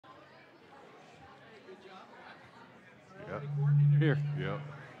Here. Yep.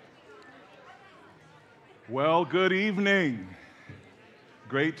 Well, good evening.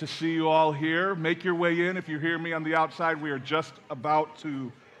 Great to see you all here. Make your way in. If you hear me on the outside, we are just about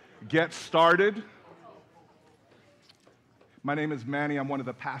to get started. My name is Manny. I'm one of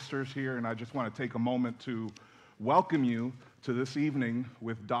the pastors here, and I just want to take a moment to welcome you to this evening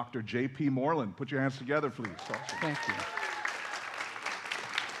with Dr. J.P. Moreland. Put your hands together, please. Thank you.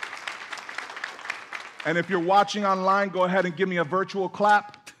 And if you're watching online, go ahead and give me a virtual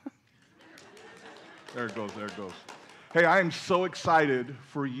clap. There it goes, there it goes. Hey, I am so excited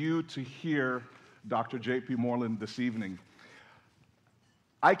for you to hear Dr. J.P. Moreland this evening.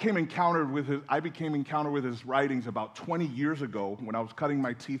 I became encountered with his writings about 20 years ago when I was cutting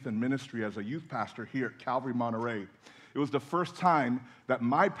my teeth in ministry as a youth pastor here at Calvary Monterey. It was the first time that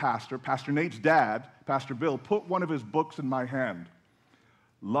my pastor, Pastor Nate's dad, Pastor Bill, put one of his books in my hand.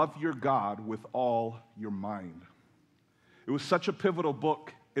 Love Your God with All Your Mind. It was such a pivotal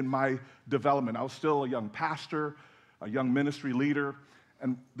book in my development. I was still a young pastor, a young ministry leader,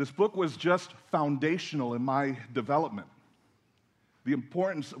 and this book was just foundational in my development.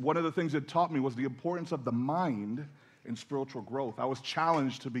 One of the things it taught me was the importance of the mind in spiritual growth. I was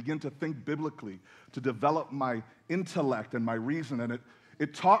challenged to begin to think biblically, to develop my intellect and my reason, and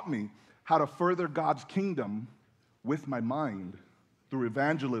it taught me how to further God's kingdom with my mind through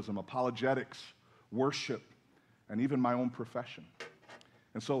evangelism, apologetics, worship, and even my own profession.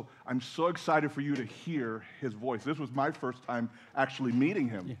 And so I'm so excited for you to hear his voice. This was my first time actually meeting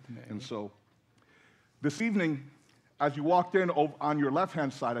him. Yeah, and so this evening, as you walked in on your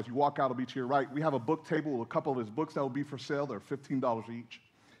left-hand side, as you walk out, it'll be to your right, we have a book table with a couple of his books that will be for sale. They're $15 each.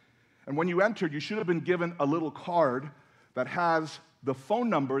 And when you entered, you should have been given a little card that has the phone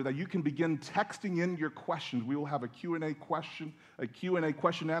number that you can begin texting in your questions. We will have a Q&A question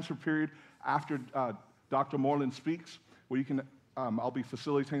answer period after Dr. Moreland speaks, where you can, I'll be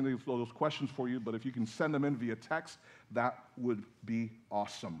facilitating those questions for you, but if you can send them in via text, that would be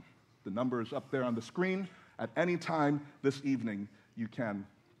awesome. The number is up there on the screen. At any time this evening, you can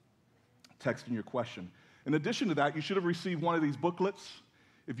text in your question. In addition to that, you should have received one of these booklets.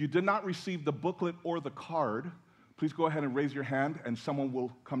 If you did not receive the booklet or the card, please go ahead and raise your hand, and someone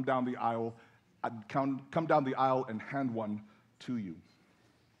will come down the aisle and hand one to you.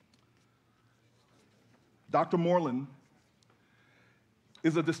 Dr. Moreland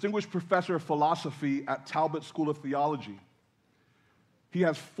is a distinguished professor of philosophy at Talbot School of Theology. He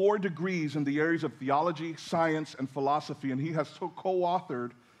has 4 degrees in the areas of theology, science, and philosophy, and he has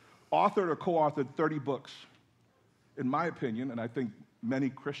authored or co-authored 30 books. In my opinion, and I think many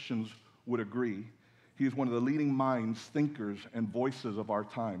Christians would agree, he is one of the leading minds, thinkers, and voices of our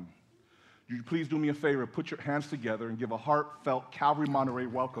time. Would you please do me a favor, put your hands together and give a heartfelt Calvary Monterey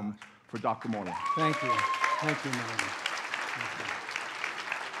welcome for Dr. Moreland. Thank you. Thank you, Manny.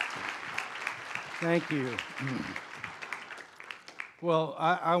 Thank you. Well,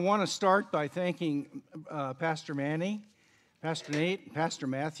 I want to start by thanking Pastor Manny, Pastor Nate, and Pastor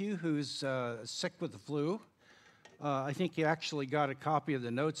Matthew, who's sick with the flu. I think he actually got a copy of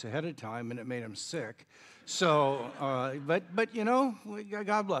the notes ahead of time, and it made him sick. So, but you know,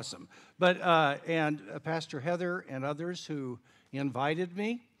 God bless him. But and Pastor Heather and others who invited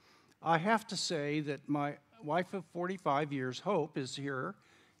me. I have to say that my wife of 45 years, Hope, is here,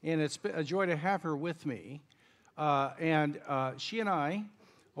 and it's a joy to have her with me. And she and I,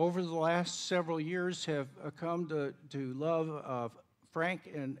 over the last several years, have come to love Frank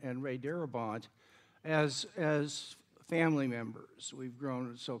and Ray Darabont as family members. We've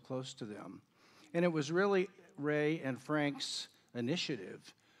grown so close to them. And it was really Ray and Frank's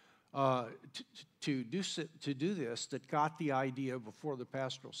initiative to do this that got the idea before the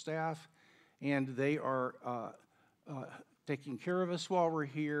pastoral staff, and they are taking care of us while we're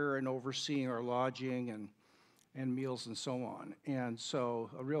here and overseeing our lodging and meals and so on. And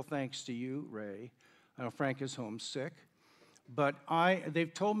so a real thanks to you, Ray. I know Frank is homesick. But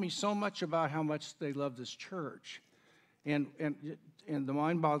they've told me so much about how much they love this church and the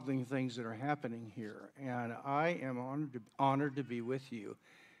mind-boggling things that are happening here. And I am honored to be with you.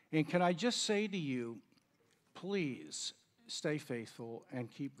 And can I just say to you, please stay faithful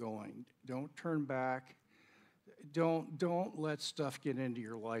and keep going. Don't turn back. Don't let stuff get into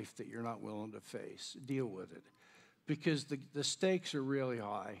your life that you're not willing to face. Deal with it. Because the stakes are really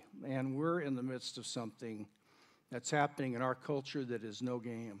high, and we're in the midst of something that's happening in our culture that is no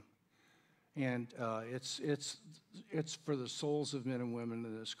game. And it's for the souls of men and women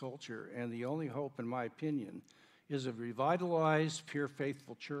in this culture. And the only hope, in my opinion, is a revitalized, pure,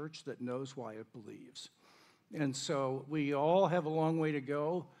 faithful church that knows why it believes. And so we all have a long way to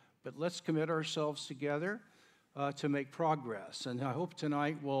go, but let's commit ourselves together. to make progress. And I hope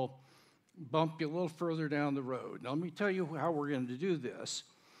tonight will bump you a little further down the road. Now, let me tell you how we're going to do this.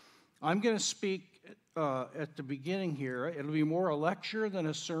 I'm going to speak at the beginning here. It'll be more a lecture than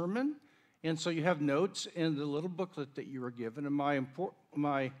a sermon. And so you have notes in the little booklet that you were given. And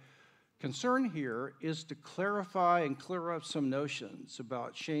my concern here is to clarify and clear up some notions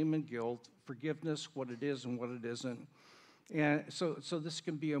about shame and guilt, forgiveness, what it is and what it isn't. And so this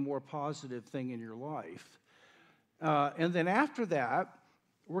can be a more positive thing in your life. And then after that,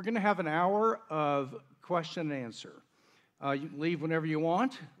 we're going to have an hour of question and answer. You can leave whenever you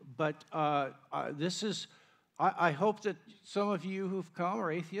want, but I hope that some of you who've come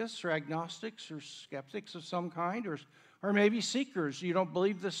are atheists or agnostics or skeptics of some kind, or maybe seekers. You don't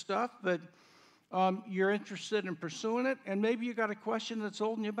believe this stuff, but you're interested in pursuing it, and maybe you got a question that's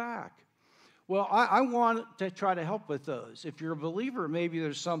holding you back. Well, I want to try to help with those. If you're a believer, maybe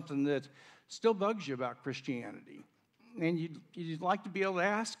there's something that still bugs you about Christianity, and you'd like to be able to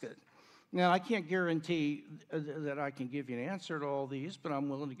ask it. Now, I can't guarantee that I can give you an answer to all these, but I'm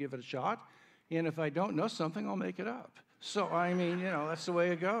willing to give it a shot. And if I don't know something, I'll make it up. So, I mean, that's the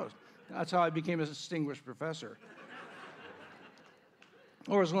way it goes. That's how I became a distinguished professor.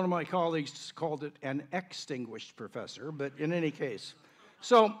 Or as one of my colleagues called it, an extinguished professor, but in any case.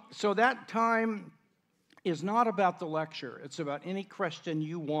 So that time is not about the lecture. It's about any question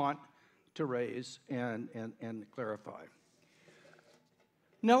you want to raise and clarify.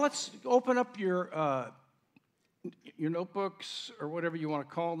 Now let's open up your notebooks or whatever you want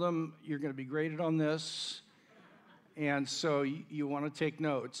to call them. You're going to be graded on this. And so you want to take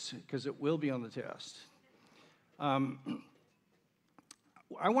notes because it will be on the test. I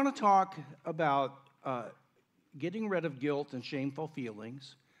want to talk about getting rid of guilt and shameful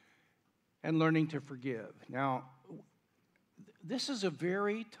feelings and learning to forgive. Now, this is a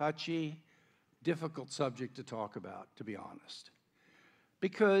very touchy, difficult subject to talk about, to be honest.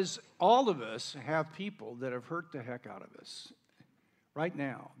 Because all of us have people that have hurt the heck out of us. Right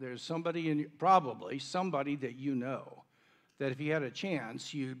now, there's probably somebody that you know, that if you had a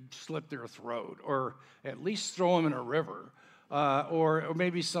chance, you'd slit their throat, or at least throw them in a river, or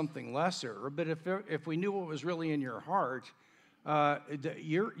maybe something lesser. But if we knew what was really in your heart,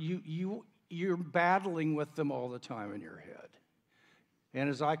 you're battling with them all the time in your head. And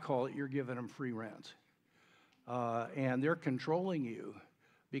as I call it, you're giving them free rent. And they're controlling you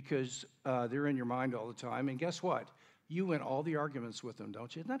because they're in your mind all the time. And guess what? You win all the arguments with them,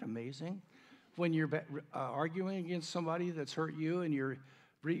 don't you? Isn't that amazing? When you're arguing against somebody that's hurt you and you're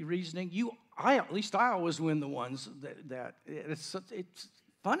reasoning, at least I always win the ones that it's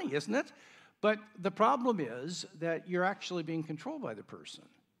funny, isn't it? But the problem is that you're actually being controlled by the person.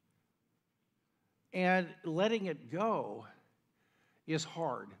 And letting it go is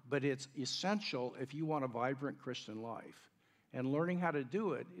hard, but it's essential if you want a vibrant Christian life. And learning how to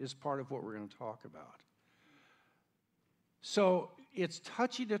do it is part of what we're going to talk about. So it's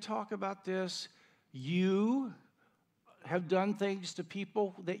touchy to talk about this. You have done things to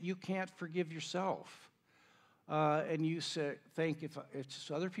people that you can't forgive yourself. And you think,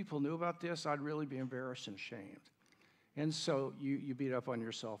 if other people knew about this, I'd really be embarrassed and ashamed. And so you beat up on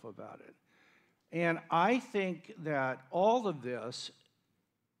yourself about it. And I think that all of this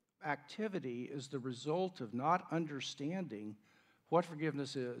activity is the result of not understanding what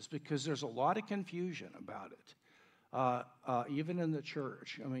forgiveness is, because there's a lot of confusion about it, even in the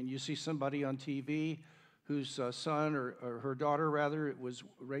church. I mean, you see somebody on TV whose son or her daughter, rather, was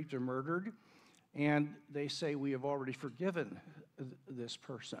raped or murdered, and they say, we have already forgiven this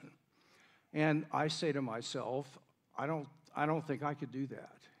person. And I say to myself, I don't think I could do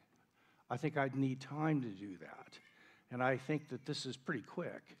that. I think I'd need time to do that. And I think that this is pretty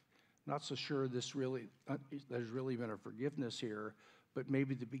quick. Not so sure there's really been a forgiveness here, but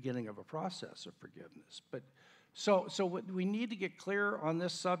maybe the beginning of a process of forgiveness. But so we need to get clear on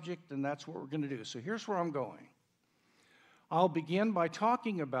this subject, and that's what we're going to do. So here's where I'm going. I'll begin by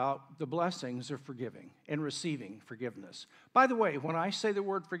talking about the blessings of forgiving and receiving forgiveness. By the way, when I say the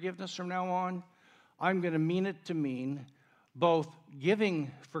word forgiveness from now on, I'm going to mean it to mean both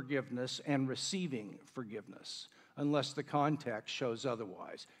giving forgiveness and receiving forgiveness, unless the context shows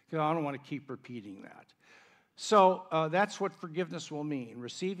otherwise, because I don't want to keep repeating that. So that's what forgiveness will mean,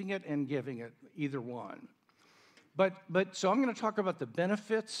 receiving it and giving it, either one. But so I'm going to talk about the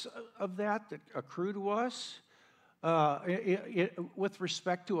benefits of that accrue to us with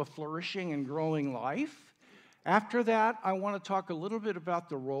respect to a flourishing and growing life. After that, I want to talk a little bit about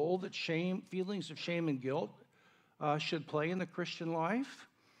the role that feelings of shame and guilt should play in the Christian life,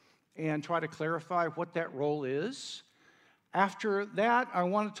 and try to clarify what that role is. After that, I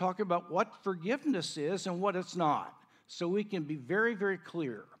want to talk about what forgiveness is and what it's not, so we can be very, very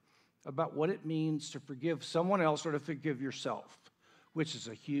clear about what it means to forgive someone else or to forgive yourself, which is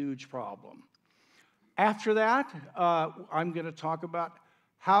a huge problem. After that, I'm going to talk about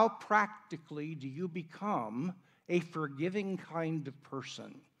how practically do you become a forgiving kind of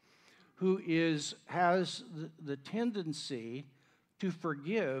person who has the tendency to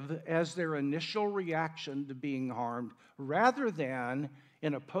forgive as their initial reaction to being harmed, rather than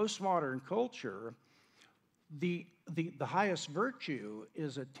in a postmodern culture, the highest virtue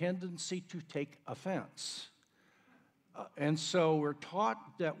is a tendency to take offense. And so we're taught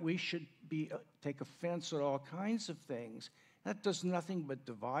that we should take offense at all kinds of things. That does nothing but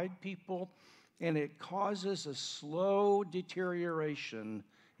divide people, and it causes a slow deterioration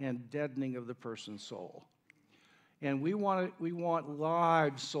and deadening of the person's soul. And we want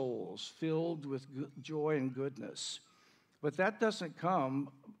live souls filled with joy and goodness. But that doesn't come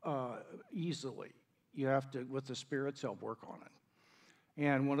easily. You have to, with the Spirit's help, work on it.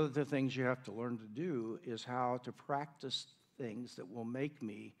 And one of the things you have to learn to do is how to practice things that will make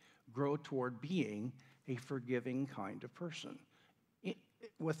me grow toward being a forgiving kind of person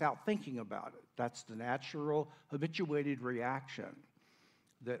without thinking about it. That's the natural, habituated reaction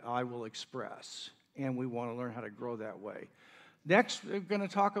that I will express. And we want to learn how to grow that way. Next, we're going to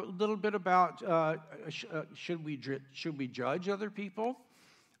talk a little bit about should we judge other people?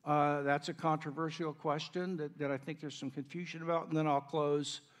 That's a controversial question that I think there's some confusion about. And then I'll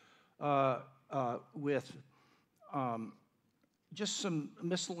close with just some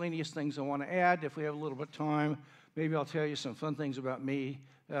miscellaneous things I want to add. If we have a little bit of time, maybe I'll tell you some fun things about me,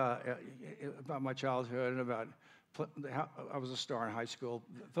 about my childhood, and about I was a star in high school,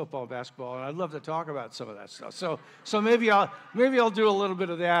 football, basketball, and I'd love to talk about some of that stuff. So maybe I'll do a little bit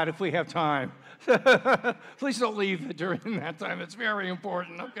of that if we have time. Please don't leave during that time. It's very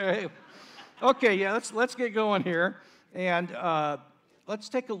important. Okay. Yeah. Let's get going here, and let's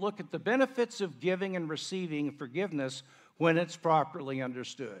take a look at the benefits of giving and receiving forgiveness when it's properly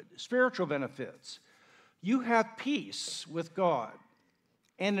understood. Spiritual benefits: you have peace with God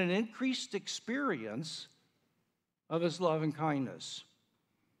and an increased experience of His love and kindness.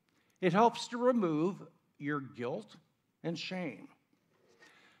 It helps to remove your guilt and shame.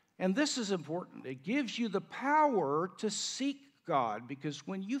 And this is important. It gives you the power to seek God, because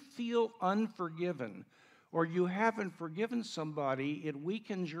when you feel unforgiven or you haven't forgiven somebody, it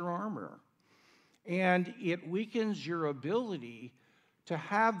weakens your armor. And it weakens your ability to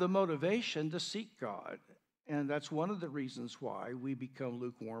have the motivation to seek God. And that's one of the reasons why we become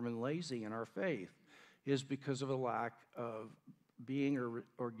lukewarm and lazy in our faith, is because of a lack of being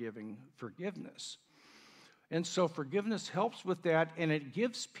or giving forgiveness. And so forgiveness helps with that, and it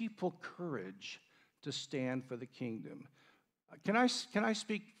gives people courage to stand for the kingdom. Can I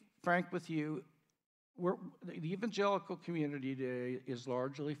speak frank with you? The evangelical community today is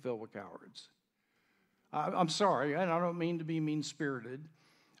largely filled with cowards. I'm sorry, and I don't mean to be mean-spirited.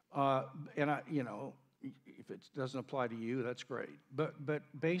 And if it doesn't apply to you, that's great. But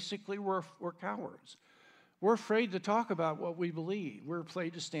basically, we're cowards. We're afraid to talk about what we believe. We're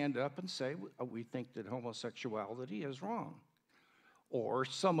afraid to stand up and say we think that homosexuality is wrong, or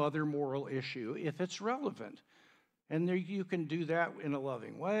some other moral issue if it's relevant. And you can do that in a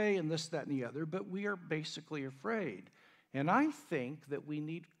loving way, and this, that, and the other, but we are basically afraid. And I think that we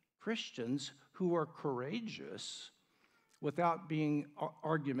need Christians who are courageous without being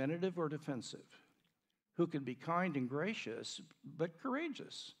argumentative or defensive, who can be kind and gracious, but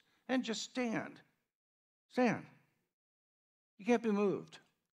courageous, and just stand. Stand. You can't be moved.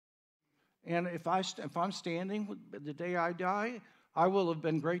 And if I'm standing the day I die, I will have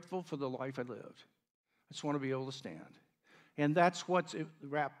been grateful for the life I lived. I just want to be able to stand. And that's what's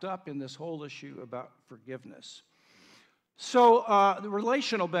wrapped up in this whole issue about forgiveness. So the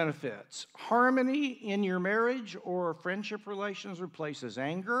relational benefits: harmony in your marriage or friendship relations replaces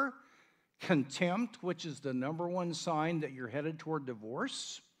anger, contempt, which is the number one sign that you're headed toward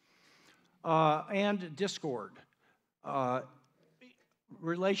divorce, and discord.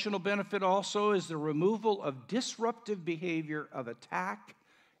 Relational benefit also is the removal of disruptive behavior of attack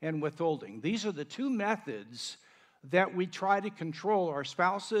and withholding. These are the two methods that we try to control our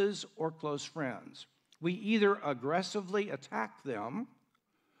spouses or close friends. We either aggressively attack them,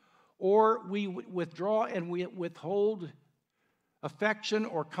 or we withdraw and we withhold affection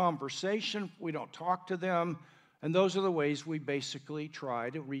or conversation. We don't talk to them. And those are the ways we basically try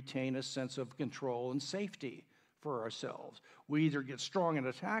to retain a sense of control and safety for ourselves. We either get strong and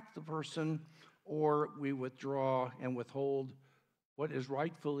attack the person, or we withdraw and withhold what is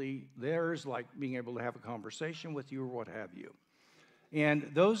rightfully theirs, like being able to have a conversation with you or what have you.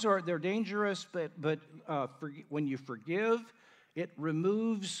 And they're dangerous, but when you forgive, it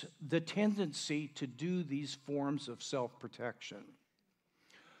removes the tendency to do these forms of self-protection.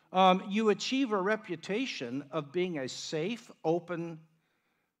 You achieve a reputation of being a safe, open,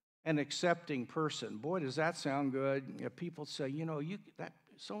 and accepting person. Boy, does that sound good. If people say, that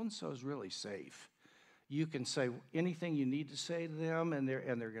so-and-so is really safe. You can say anything you need to say to them, and they're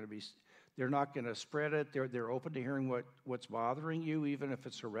not going to spread it. They're open to hearing what's bothering you, even if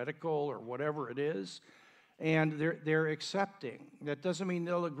it's heretical or whatever it is. And they're accepting. That doesn't mean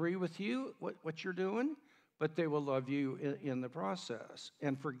they'll agree with you, what you're doing, but they will love you in the process.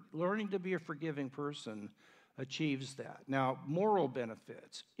 And for learning to be a forgiving person achieves that. Now, moral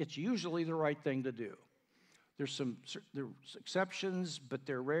benefits. It's usually the right thing to do. There's exceptions, but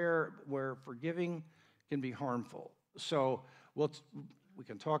they're rare where forgiving can be harmful. So we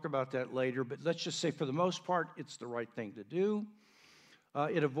can talk about that later, but let's just say for the most part, it's the right thing to do.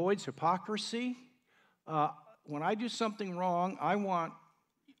 It avoids hypocrisy. When I do something wrong, I want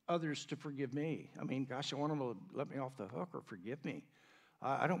others to forgive me. I mean, gosh, I want them to let me off the hook or forgive me.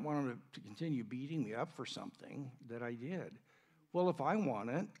 I don't want them to continue beating me up for something that I did. Well, if I want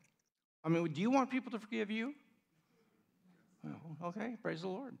it, do you want people to forgive you? Well, okay, praise the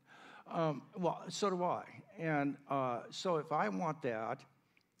Lord. Well, so do I. And so if I want that,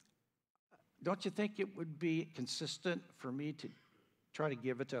 don't you think it would be consistent for me to try to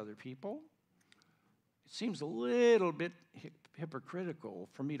give it to other people? It seems a little bit hypocritical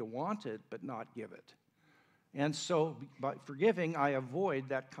for me to want it but not give it. And so by forgiving, I avoid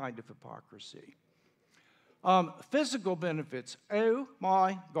that kind of hypocrisy. Physical benefits, oh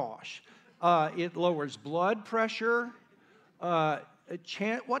my gosh. It lowers blood pressure,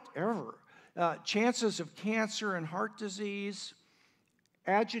 chances of cancer and heart disease,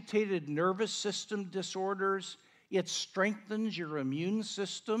 agitated nervous system disorders. It strengthens your immune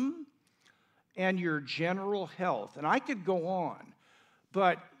system and your general health. And I could go on,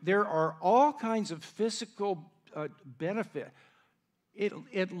 but there are all kinds of physical benefit.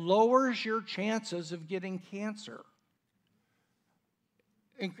 It lowers your chances of getting cancer.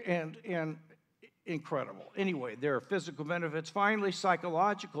 And incredible. Anyway, there are physical benefits. Finally,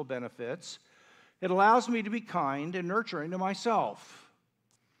 psychological benefits. It allows me to be kind and nurturing to myself.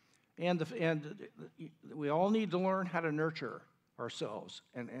 And we all need to learn how to nurture ourselves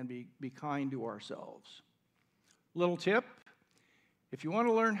and be kind to ourselves. Little tip, if you want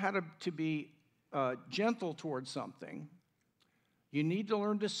to learn how to be gentle towards something, you need to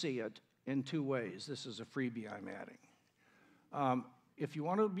learn to see it in two ways. This is a freebie I'm adding. If you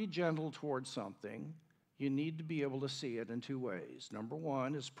want to be gentle towards something, you need to be able to see it in two ways. Number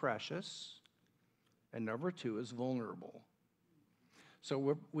one is precious, and number two is vulnerable.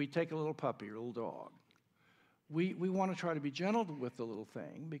 So we take a little puppy or a little dog. We want to try to be gentle with the little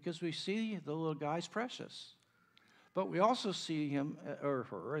thing because we see the little guy's precious. But we also see him or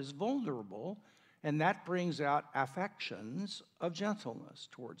her as vulnerable, and that brings out affections of gentleness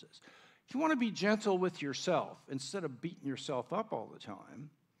towards us. If you want to be gentle with yourself, instead of beating yourself up all the time,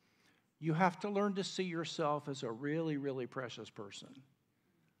 you have to learn to see yourself as a really, really precious person.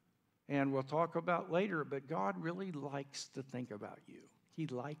 And we'll talk about later, but God really likes to think about you. He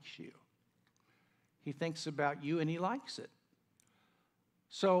likes you. He thinks about you and he likes it.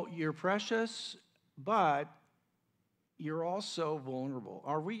 So you're precious, but you're also vulnerable.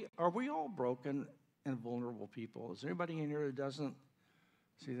 Are we all broken and vulnerable people? Is there anybody in here that doesn't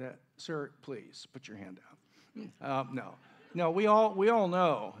see that? Sir, please put your hand down. No, we all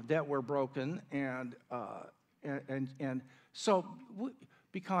know that we're broken, and so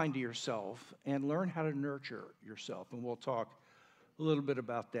be kind to yourself and learn how to nurture yourself, and we'll talk a little bit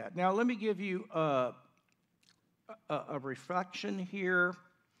about that. Now, let me give you a reflection here.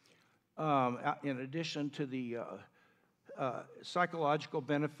 In addition to the psychological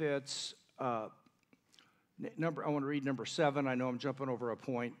benefits, I want to read number 7. I know I'm jumping over a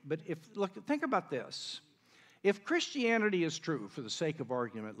point, but think about this. If Christianity is true, for the sake of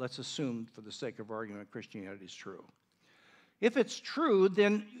argument, let's assume for the sake of argument Christianity is true. If it's true,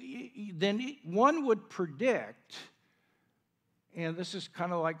 then one would predict, and this is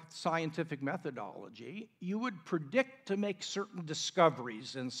kind of like scientific methodology, you would predict to make certain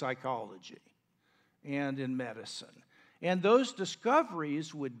discoveries in psychology and in medicine. And those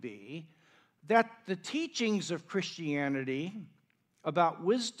discoveries would be that the teachings of Christianity about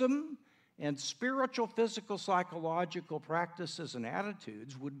wisdom and spiritual, physical, psychological practices and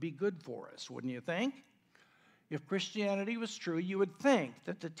attitudes would be good for us, wouldn't you think? If Christianity was true, you would think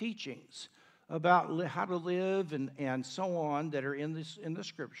that the teachings about how to live and so on that are in the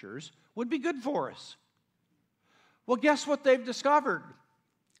scriptures would be good for us. Well, guess what they've discovered?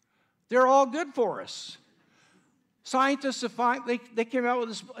 They're all good for us. Scientists have they came out with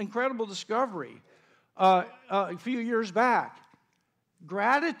this incredible discovery a few years back.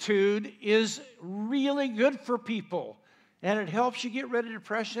 Gratitude is really good for people, and it helps you get rid of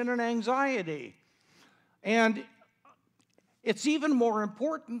depression and anxiety. And it's even more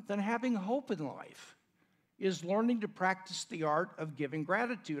important than having hope in life, is learning to practice the art of giving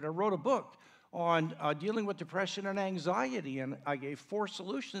gratitude. I wrote a book on dealing with depression and anxiety, and I gave 4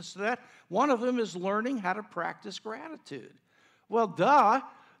 solutions to that. One of them is learning how to practice gratitude. Well, duh.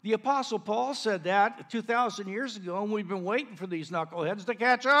 The Apostle Paul said that 2,000 years ago, and we've been waiting for these knuckleheads to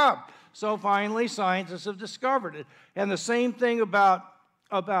catch up. So finally, scientists have discovered it. And the same thing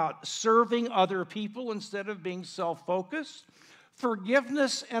about serving other people instead of being self-focused.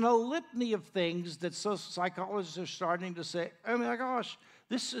 Forgiveness and a litany of things that psychologists are starting to say, oh my gosh,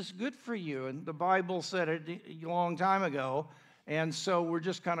 this is good for you. And the Bible said it a long time ago. And so we're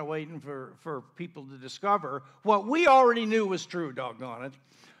just kind of waiting for people to discover what we already knew was true, doggone it.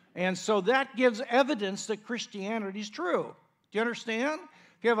 And so that gives evidence that Christianity is true. Do you understand?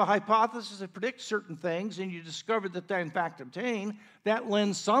 If you have a hypothesis that predicts certain things and you discover that they in fact obtain, that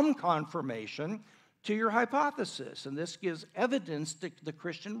lends some confirmation to your hypothesis. And this gives evidence that the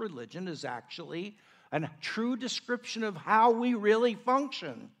Christian religion is actually a true description of how we really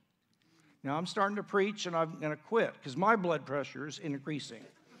function. Now, I'm starting to preach, and I'm going to quit because my blood pressure is increasing.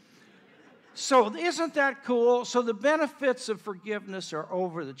 So isn't that cool? So the benefits of forgiveness are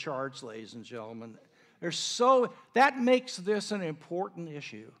over the charts, ladies and gentlemen. That makes this an important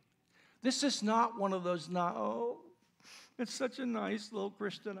issue. This is not one of those, it's such a nice little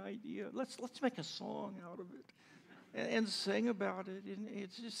Christian idea. Let's make a song out of it and sing about it. And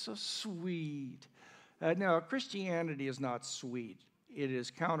it's just so sweet. No, Christianity is not sweet. It is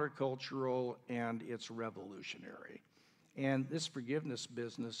countercultural and it's revolutionary. And this forgiveness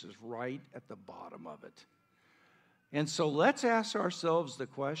business is right at the bottom of it. And so let's ask ourselves the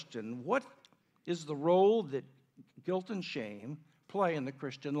question, what is the role that guilt and shame play in the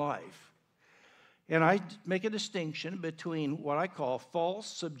Christian life? And I make a distinction between what I call false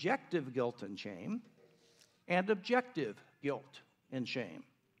subjective guilt and shame and objective guilt and shame.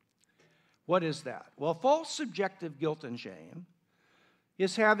 What is that? Well, false subjective guilt and shame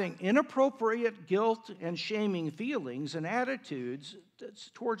is having inappropriate guilt and shaming feelings and attitudes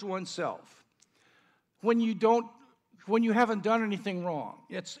towards oneself when you haven't done anything wrong.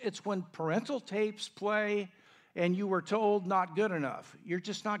 It's when parental tapes play and you were told not good enough. You're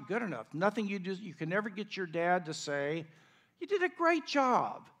just not good enough. Nothing you do, you can never get your dad to say, you did a great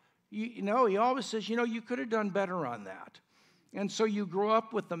job. He always says, you could have done better on that. And so you grow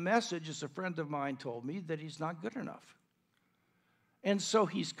up with the message, as a friend of mine told me, that he's not good enough. And so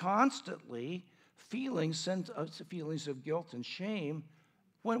he's constantly feeling feelings of guilt and shame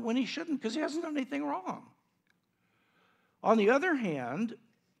when he shouldn't, because he hasn't done anything wrong. On the other hand,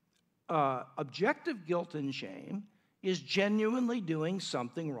 objective guilt and shame is genuinely doing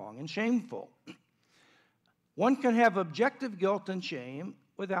something wrong and shameful. One can have objective guilt and shame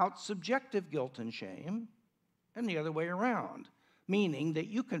without subjective guilt and shame, and the other way around, meaning that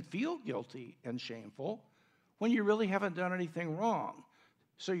you can feel guilty and shameful when you really haven't done anything wrong.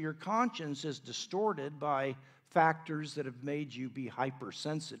 So your conscience is distorted by factors that have made you be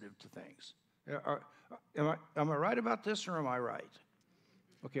hypersensitive to things. Am I right about this, or am I right?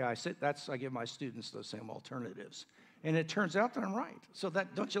 Okay, I give my students those same alternatives. And it turns out that I'm right. So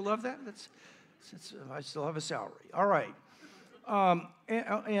don't you love that? I still have a salary. All right.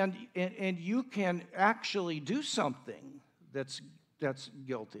 And you can actually do something that's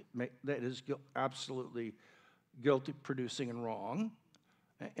guilty, that is absolutely guilty, producing and wrong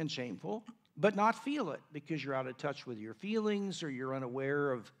and shameful, but not feel it because you're out of touch with your feelings or you're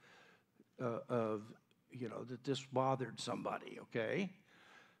unaware of that this bothered somebody, okay?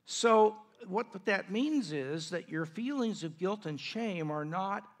 So what that means is that your feelings of guilt and shame are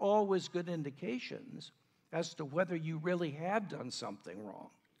not always good indications as to whether you really have done something wrong.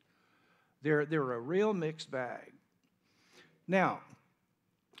 They're a real mixed bag. Now,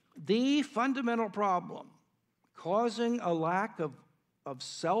 the fundamental problem causing a lack of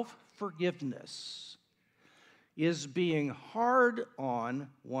self-forgiveness is being hard on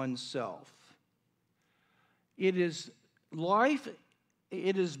oneself. It is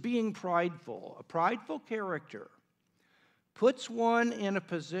being prideful. A prideful character puts one in a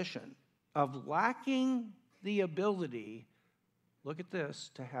position of lacking the ability, look at this,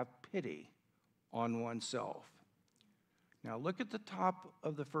 to have pity on oneself. Now look at the top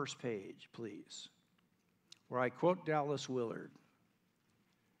of the first page, please, where I quote Dallas Willard.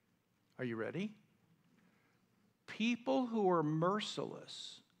 Are you ready? People who are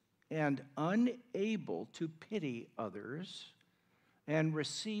merciless and unable to pity others and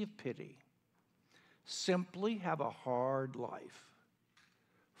receive pity simply have a hard life,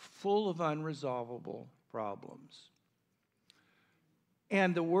 full of unresolvable problems.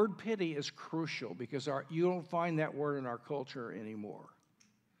 And the word pity is crucial because you don't find that word in our culture anymore.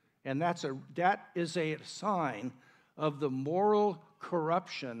 And that is a sign of the moral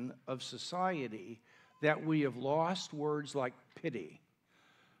corruption of society, that we have lost words like pity.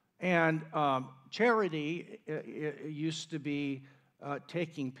 And charity used to be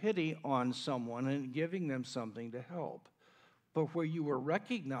taking pity on someone and giving them something to help, but where you were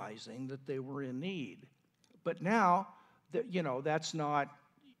recognizing that they were in need. But now, you're not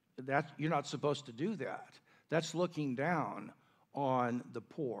supposed to do that. That's looking down on the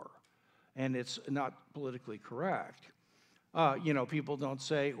poor, and it's not politically correct. People don't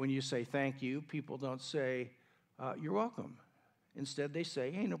say, when you say thank you, people don't say, you're welcome. Instead, they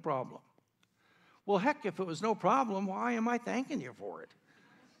say, hey, no problem. Well, heck, if it was no problem, why am I thanking you for it?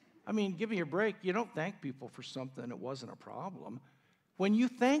 I mean, give me a break. You don't thank people for something that wasn't a problem. When you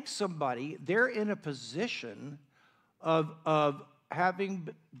thank somebody, they're in a position of having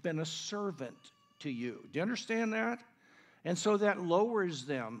been a servant to you. Do you understand that? And so that lowers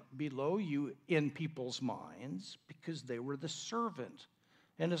them below you in people's minds because they were the servant.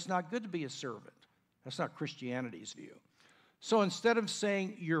 And it's not good to be a servant. That's not Christianity's view. So instead of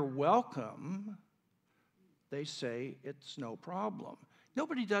saying, you're welcome, they say, it's no problem.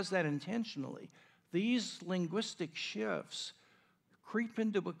 Nobody does that intentionally. These linguistic shifts creep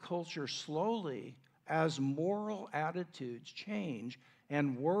into a culture slowly as moral attitudes change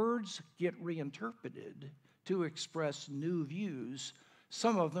and words get reinterpreted to express new views.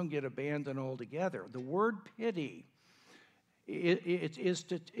 Some of them get abandoned altogether. The word pity is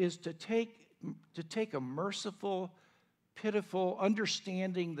to take a merciful, pitiful,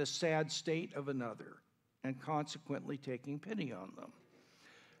 understanding the sad state of another and consequently taking pity on them.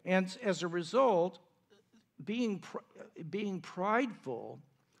 And as a result, being prideful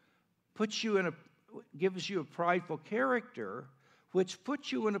gives you a prideful character, which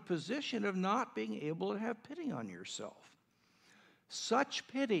puts you in a position of not being able to have pity on yourself. Such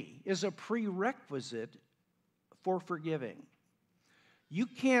pity is a prerequisite for forgiving. You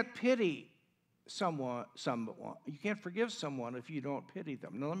can't pity someone. You can't forgive someone if you don't pity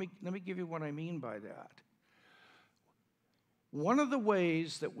them. Now, let me give you what I mean by that. One of the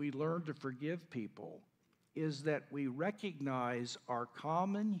ways that we learn to forgive people is that we recognize our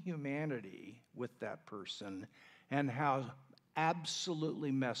common humanity with that person and how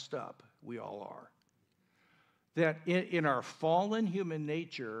absolutely messed up we all are. That in our fallen human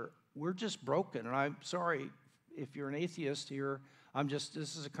nature, we're just broken. And I'm sorry if you're an atheist here. This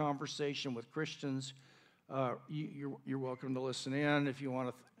is a conversation with Christians. You're welcome to listen in. If you want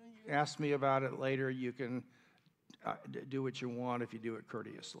to ask me about it later, you can do what you want if you do it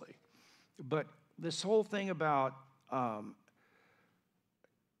courteously. But this whole thing about of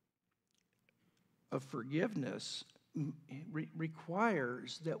forgiveness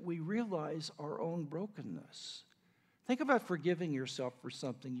requires that we realize our own brokenness. Think about forgiving yourself for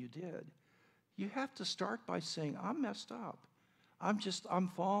something you did. You have to start by saying, I'm messed up. I'm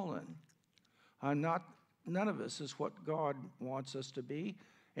fallen. None of us is what God wants us to be,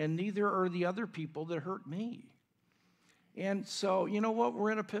 and neither are the other people that hurt me. And so, you know what?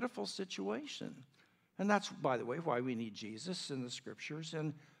 We're in a pitiful situation. And that's, by the way, why we need Jesus in the scriptures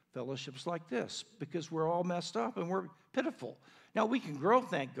and fellowships like this, because we're all messed up and we're pitiful. Now, we can grow,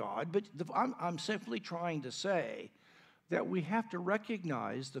 thank God, but I'm simply trying to say that we have to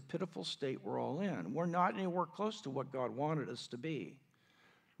recognize the pitiful state we're all in. We're not anywhere close to what God wanted us to be.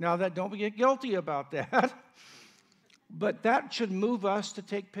 Now, don't get guilty about that, but that should move us to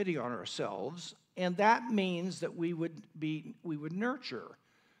take pity on ourselves, and that means that we would nurture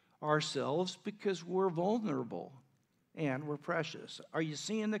ourselves because we're vulnerable and we're precious. Are you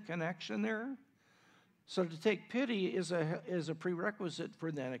seeing the connection there? So to take pity is a prerequisite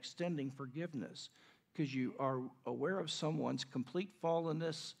for then extending forgiveness, because you are aware of someone's complete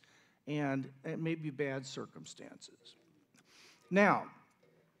fallenness and maybe bad circumstances. Now,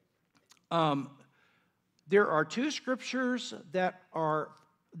 there are two scriptures that are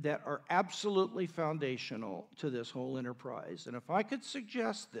absolutely foundational to this whole enterprise. And if I could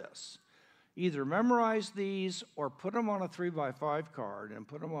suggest this, either memorize these or put them on a 3x5 card and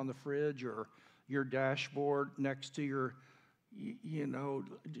put them on the fridge or your dashboard next to your,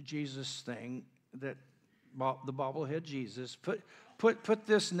 Jesus thing, that the bobblehead Jesus. Put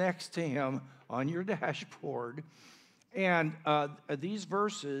this next to him on your dashboard. And these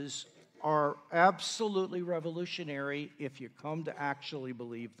verses are absolutely revolutionary if you come to actually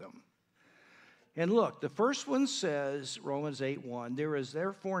believe them. And look, the first one says, Romans 8:1, there is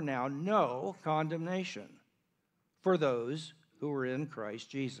therefore now no condemnation for those who are in Christ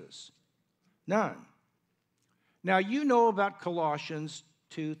Jesus. None. Now, you know about Colossians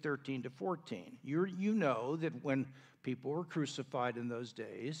 2:13 to 14. You know that when people were crucified in those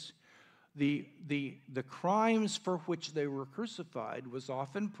days, the crimes for which they were crucified was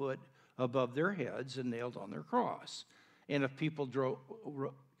often put above their heads and nailed on their cross. And if people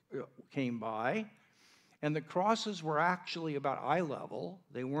came by, and the crosses were actually about eye level,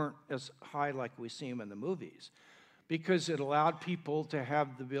 they weren't as high like we see them in the movies, because it allowed people to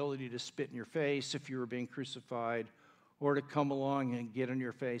have the ability to spit in your face if you were being crucified, or to come along and get in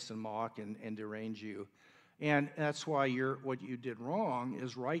your face and mock and derange you. And that's why what you did wrong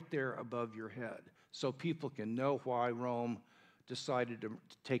is right there above your head, so people can know why Rome decided to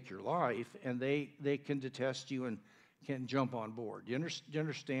take your life, and they can detest you and can jump on board. Do you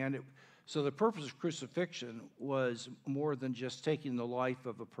understand it? So the purpose of crucifixion was more than just taking the life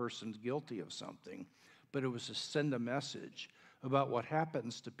of a person guilty of something, but it was to send a message about what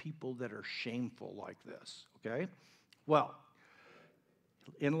happens to people that are shameful like this, okay? Well,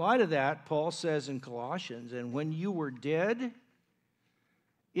 in light of that, Paul says in Colossians, and when you were dead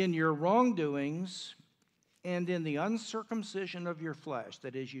in your wrongdoings and in the uncircumcision of your flesh,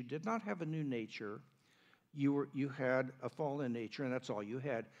 that is, you did not have a new nature, you had a fallen nature, and that's all you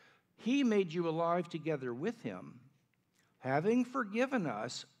had. He made you alive together with him, having forgiven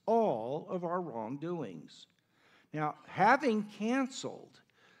us all of our wrongdoings. Now, having canceled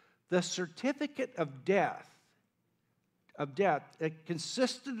the certificate of death, it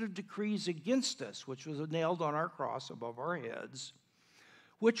consisted of decrees against us, which was nailed on our cross above our heads,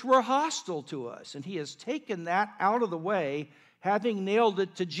 which were hostile to us. And he has taken that out of the way, having nailed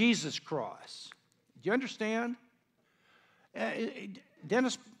it to Jesus' cross. Do you understand? I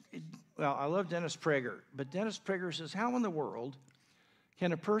love Dennis Prager, but Dennis Prager says, how in the world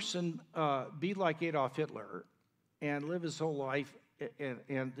can a person be like Adolf Hitler and live his whole life,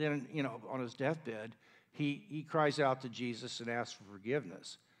 and then, on his deathbed, he cries out to Jesus and asks for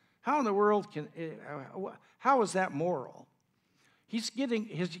forgiveness? How in the world how is that moral? He's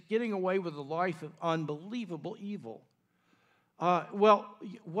getting away with a life of unbelievable evil. Well,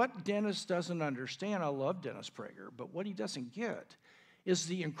 what Dennis doesn't understand, I love Dennis Prager, but what he doesn't get is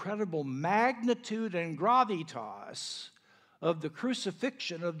the incredible magnitude and gravitas of the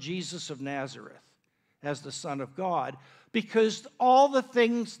crucifixion of Jesus of Nazareth as the Son of God, because all the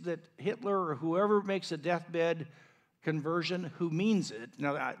things that Hitler or whoever makes a deathbed conversion, who means it,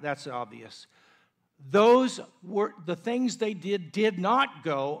 now that's obvious, those were the things they did not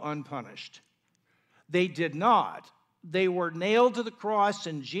go unpunished. They did not. They were nailed to the cross,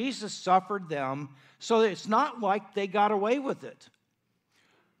 and Jesus suffered them, so it's not like they got away with it.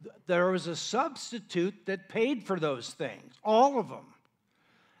 There was a substitute that paid for those things, all of them.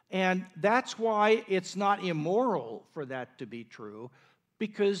 And that's why it's not immoral for that to be true,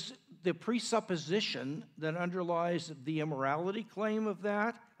 because the presupposition that underlies the immorality claim of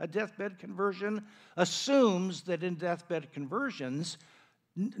that, a deathbed conversion, assumes that in deathbed conversions,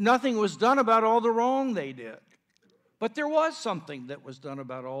 nothing was done about all the wrong they did. But there was something that was done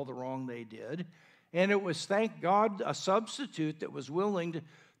about all the wrong they did, and it was, thank God, a substitute that was willing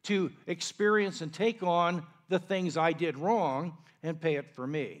to experience and take on the things I did wrong and pay it for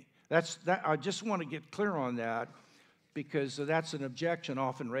me. I just want to get clear on that, because that's an objection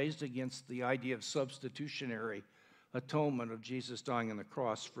often raised against the idea of substitutionary atonement of Jesus dying on the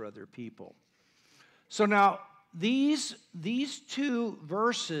cross for other people. So now, these two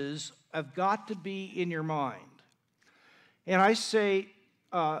verses have got to be in your mind. And I say,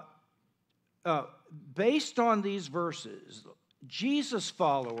 based on these verses, Jesus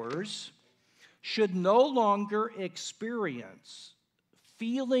followers should no longer experience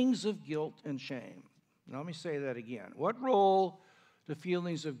feelings of guilt and shame. Now, let me say that again. What role do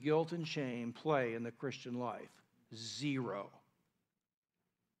feelings of guilt and shame play in the Christian life? Zero.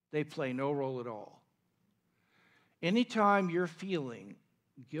 They play no role at all. Anytime you're feeling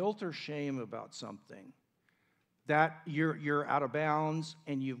guilt or shame about something, that you're out of bounds,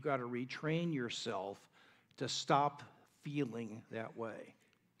 and you've got to retrain yourself to stop feeling that way.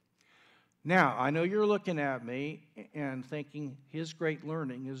 Now, I know you're looking at me and thinking his great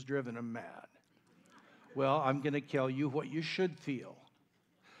learning has driven him mad. Well, I'm going to tell you what you should feel.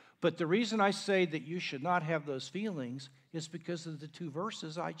 But the reason I say that you should not have those feelings is because of the two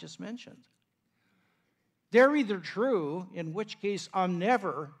verses I just mentioned. They're either true, in which case I'm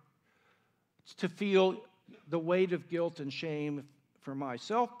never to feel the weight of guilt and shame for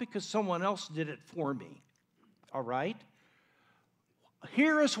myself because someone else did it for me. All right?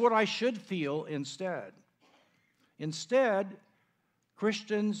 Here is what I should feel instead. Instead,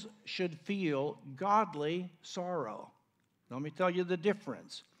 Christians should feel godly sorrow. Let me tell you the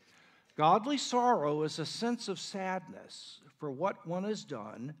difference. Godly sorrow is a sense of sadness for what one has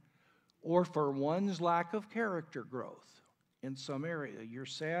done or for one's lack of character growth in some area. You're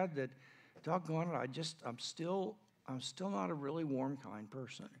sad that, doggone it, I'm still not a really warm, kind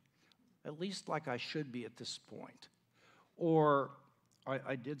person, at least like I should be at this point. Or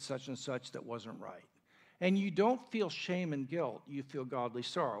I did such and such that wasn't right. And you don't feel shame and guilt, you feel godly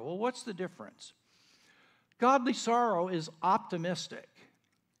sorrow. Well, what's the difference? Godly sorrow is optimistic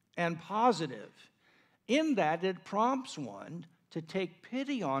and positive in that it prompts one to take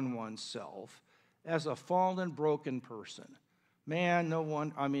pity on oneself as a fallen, broken person. Man,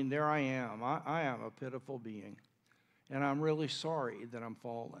 there I am. I am a pitiful being, and I'm really sorry that I'm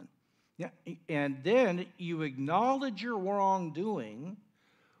fallen. Yeah, and then you acknowledge your wrongdoing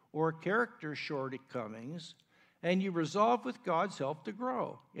or character shortcomings, and you resolve with God's help to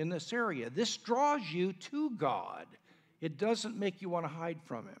grow in this area. This draws you to God. It doesn't make you want to hide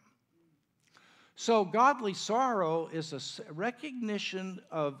from Him. So godly sorrow is a recognition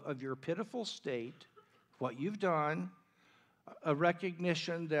of your pitiful state, what you've done, a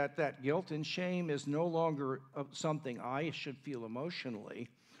recognition that guilt and shame is no longer something I should feel emotionally,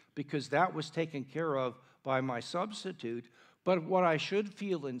 because that was taken care of by my substitute. But what I should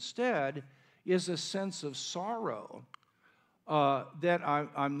feel instead is a sense of sorrow that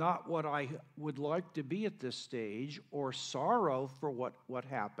I'm not what I would like to be at this stage, or sorrow for what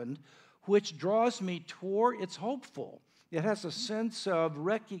happened, which draws me toward, it's hopeful. It has a sense of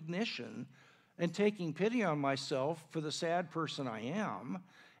recognition and taking pity on myself for the sad person I am,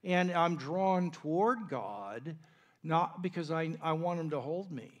 and I'm drawn toward God, not because I want Him to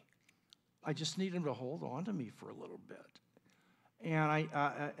hold me. I just need Him to hold on to me for a little bit. And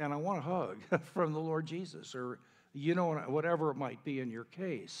I want a hug from the Lord Jesus, or whatever it might be in your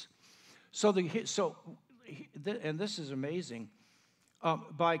case. And this is amazing.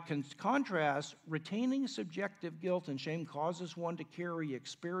 By contrast, retaining subjective guilt and shame causes one to carry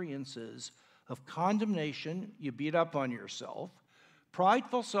experiences of condemnation, you beat up on yourself,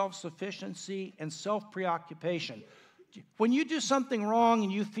 prideful self-sufficiency, and self-preoccupation. When you do something wrong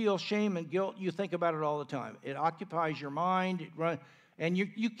and you feel shame and guilt, you think about it all the time. It occupies your mind, and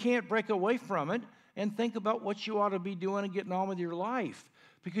you can't break away from it and think about what you ought to be doing and getting on with your life,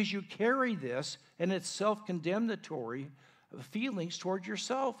 because you carry this, and it's self-condemnatory feelings toward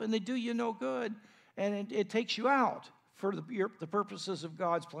yourself, and they do you no good, and it takes you out for the purposes of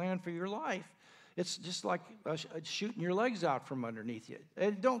God's plan for your life. It's just like shooting your legs out from underneath you.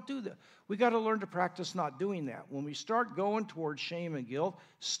 And don't do that. We got to learn to practice not doing that. When we start going towards shame and guilt,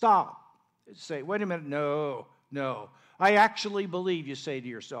 stop. Say, wait a minute, no. I actually believe, you say to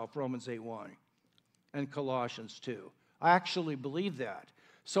yourself, Romans 8:1 and Colossians 2. I actually believe that.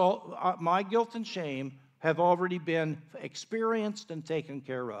 So my guilt and shame have already been experienced and taken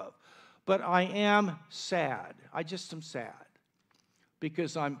care of. But I am sad. I just am sad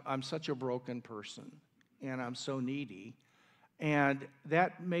because I'm such a broken person, and I'm so needy. And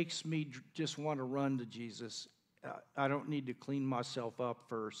that makes me just want to run to Jesus. I don't need to clean myself up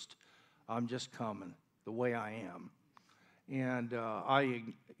first. I'm just coming the way I am. And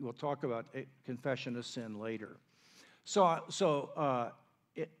we'll talk about confession of sin later.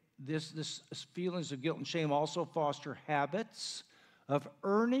 This feelings of guilt and shame also foster habits of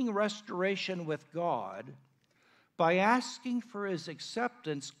earning restoration with God by asking for His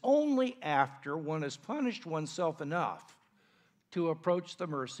acceptance only after one has punished oneself enough to approach the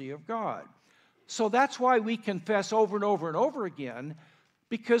mercy of God. So that's why we confess over and over and over again,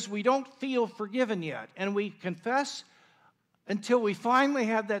 because we don't feel forgiven yet. And we confess until we finally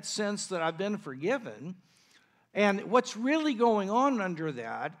have that sense that I've been forgiven. And what's really going on under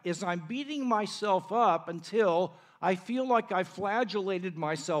that is I'm beating myself up until I feel like I've flagellated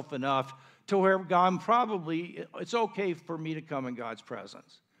myself enough to where it's okay for me to come in God's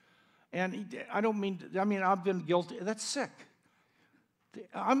presence. And I've been guilty. That's sick.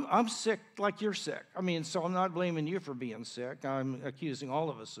 I'm sick like you're sick. So I'm not blaming you for being sick. I'm accusing all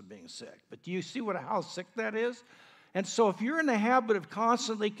of us of being sick. But do you see how sick that is? And so if you're in the habit of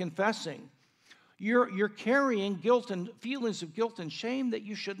constantly confessing, you're carrying guilt and feelings of guilt and shame that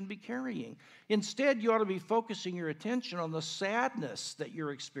you shouldn't be carrying. Instead, you ought to be focusing your attention on the sadness that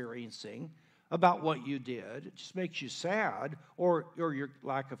you're experiencing about what you did. It just makes you sad, or your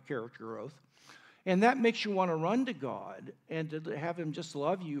lack of character growth. And that makes you want to run to God and to have him just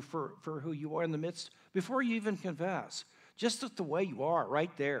love you for who you are in the midst, before you even confess, just the way you are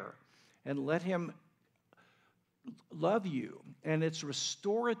right there, and let him love you. And it's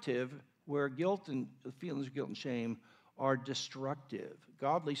restorative, where guilt and feelings of guilt and shame are destructive.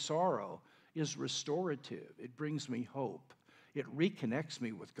 Godly sorrow is restorative. It brings me hope. It reconnects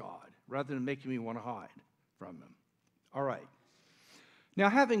me with God rather than making me want to hide from him. All right. Now,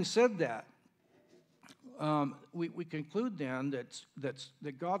 having said that, we conclude then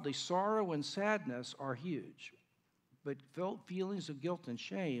that godly sorrow and sadness are huge, but feelings of guilt and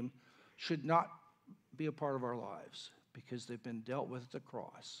shame should not be a part of our lives because they've been dealt with at the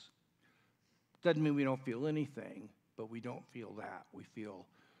cross. Doesn't mean we don't feel anything, but we don't feel that. We feel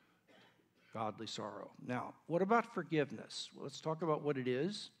godly sorrow. Now, what about forgiveness? Well, let's talk about what it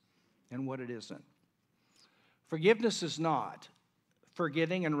is and what it isn't. Forgiveness is not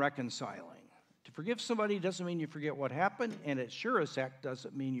forgetting and reconciling. To forgive somebody doesn't mean you forget what happened, and it sure as heck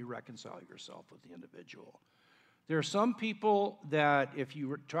doesn't mean you reconcile yourself with the individual. There are some people that if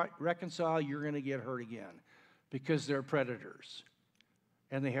you try to reconcile, you're going to get hurt again because they're predators,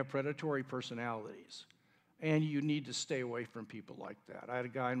 and they have predatory personalities, and you need to stay away from people like that. I had a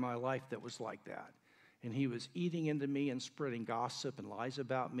guy in my life that was like that, and he was eating into me and spreading gossip and lies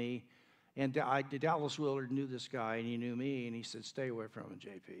about me, and Dallas Willard knew this guy, and he knew me, and he said, stay away from him,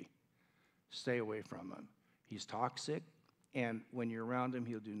 JP. Stay away from him. He's toxic, and when you're around him,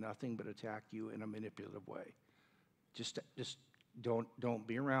 he'll do nothing but attack you in a manipulative way. Just don't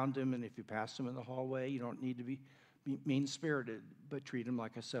be around him, and if you pass him in the hallway, you don't need to be mean-spirited, but treat him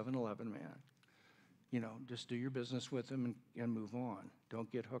like a 7-Eleven man. You know, just do your business with him and move on.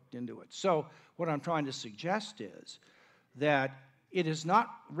 Don't get hooked into it. So what I'm trying to suggest is that it is not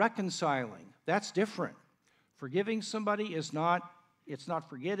reconciling. That's different. Forgiving somebody is not, it's not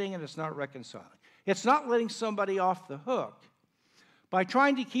forgetting, and it's not reconciling. It's not letting somebody off the hook by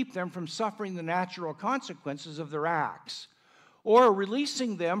trying to keep them from suffering the natural consequences of their acts, or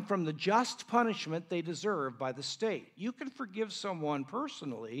releasing them from the just punishment they deserve by the state. You can forgive someone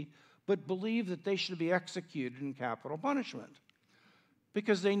personally, but believe that they should be executed in capital punishment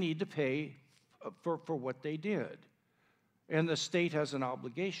because they need to pay for what they did. And the state has an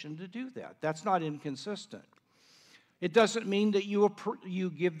obligation to do that. That's not inconsistent. It doesn't mean that you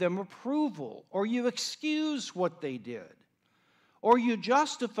give them approval, or you excuse what they did, or you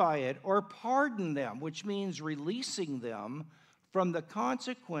justify it or pardon them, which means releasing them from the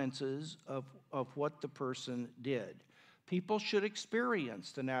consequences of what the person did. People should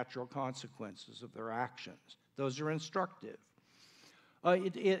experience the natural consequences of their actions. Those are instructive.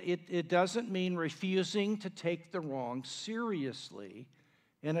 It doesn't mean refusing to take the wrong seriously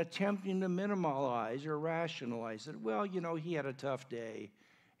and attempting to minimize or rationalize it. Well, you know, he had a tough day,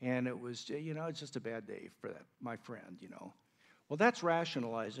 and it was, you know, it's just a bad day for that, my friend, you know. Well, that's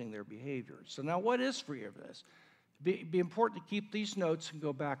rationalizing their behavior. So now what is forgiveness? Be important to keep these notes and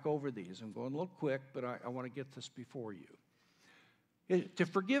go back over these. I'm going a little quick, but I want to get this before you. To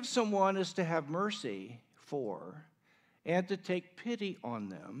forgive someone is to have mercy for and to take pity on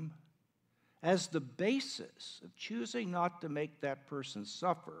them as the basis of choosing not to make that person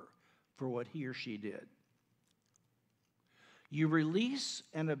suffer for what he or she did. You release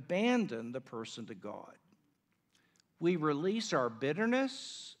and abandon the person to God. We release our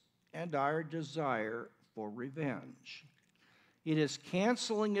bitterness and our desire for revenge. It is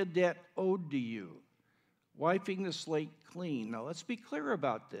canceling a debt owed to you, wiping the slate clean. Now, let's be clear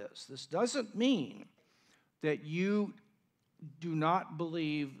about this. This doesn't mean that you do not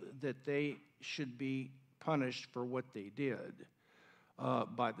believe that they should be punished for what they did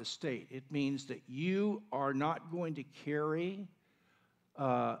by the state. It means that you are not going to carry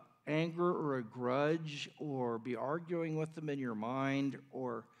anger or a grudge or be arguing with them in your mind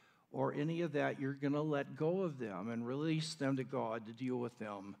or any of that. You're going to let go of them and release them to God to deal with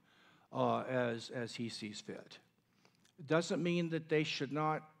them as he sees fit. It doesn't mean that they should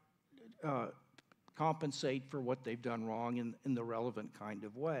not compensate for what they've done wrong in the relevant kind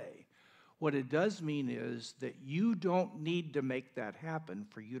of way. What it does mean is that you don't need to make that happen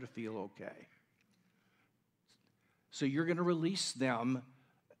for you to feel okay. So you're going to release them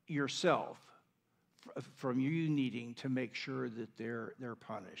yourself from you needing to make sure that they're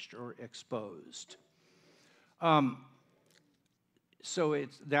punished or exposed. So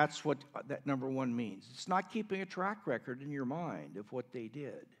that's what that number one means. It's not keeping a track record in your mind of what they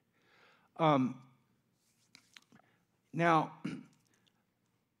did. Now,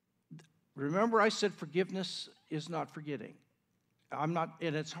 remember I said forgiveness is not forgetting. And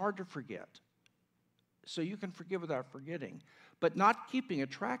it's hard to forget. So you can forgive without forgetting. But not keeping a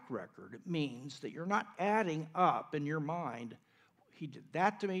track record means that you're not adding up in your mind, he did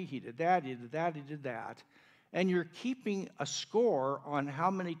that to me, he did that, he did that, he did that. And you're keeping a score on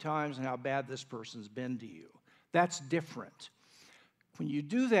how many times and how bad this person's been to you. That's different. When you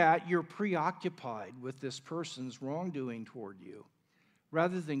do that, you're preoccupied with this person's wrongdoing toward you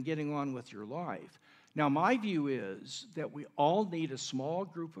rather than getting on with your life. Now, my view is that we all need a small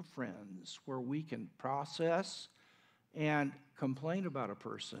group of friends where we can process and complain about a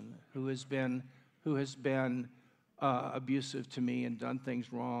person who has been abusive to me and done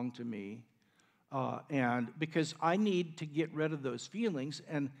things wrong to me. And because I need to get rid of those feelings,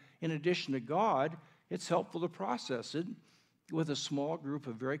 and in addition to God, it's helpful to process it with a small group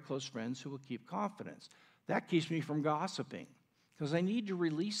of very close friends who will keep confidence. That keeps me from gossiping, because I need to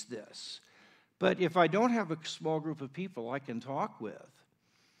release this. But if I don't have a small group of people I can talk with,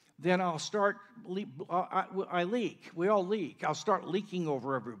 then I'll start, I leak. We all leak. I'll start leaking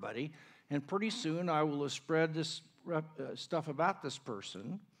over everybody, and pretty soon I will have spread this stuff about this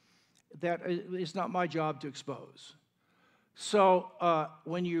person that is not my job to expose. So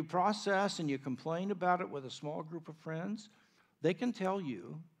when you process and you complain about it with a small group of friends, they can tell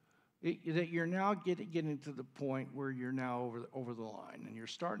you that you're now getting to the point where you're now over the line, and you're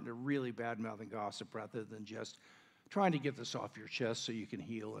starting to really badmouth and gossip rather than just trying to get this off your chest so you can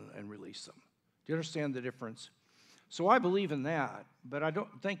heal and release them. Do you understand the difference? So I believe in that, but I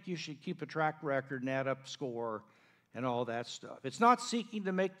don't think you should keep a track record and add up score and all that stuff. It's not seeking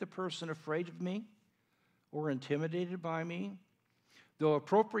to make the person afraid of me or intimidated by me, though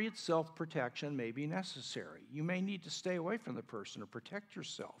appropriate self-protection may be necessary. You may need to stay away from the person or protect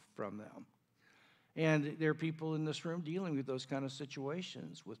yourself from them. And there are people in this room dealing with those kind of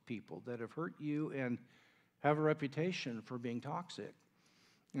situations with people that have hurt you and have a reputation for being toxic.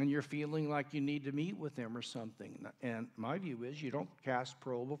 And you're feeling like you need to meet with them or something. And my view is you don't cast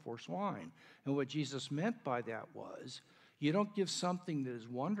pearl before swine. And what Jesus meant by that was you don't give something that is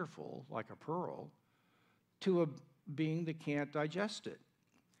wonderful, like a pearl, to a being that can't digest it.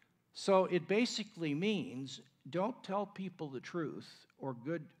 So it basically means don't tell people the truth or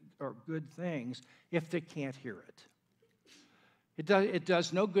good things if they can't hear it. It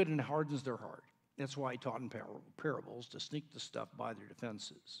does no good and hardens their heart. That's why he taught in parables to sneak the stuff by their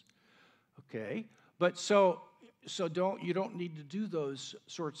defenses. Okay, but so you don't need to do those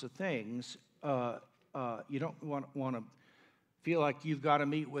sorts of things. You don't want to feel like you've got to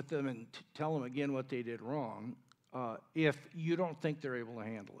meet with them and tell them again what they did wrong. If you don't think they're able to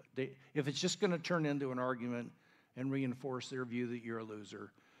handle it, if it's just going to turn into an argument and reinforce their view that you're a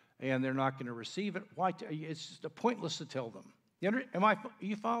loser, and they're not going to receive it, it's just pointless to tell them. Are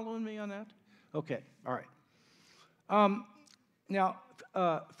you following me on that? Okay, all right. Now,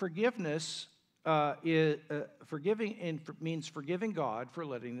 forgiveness means forgiving God for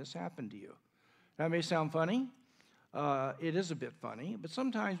letting this happen to you. That may sound funny. It is a bit funny, but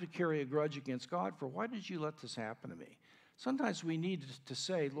sometimes we carry a grudge against God for, why did you let this happen to me? Sometimes we need to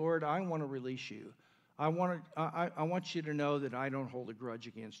say, Lord, I want to release you. I want you to know that I don't hold a grudge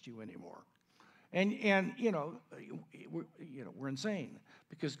against you anymore. And we're insane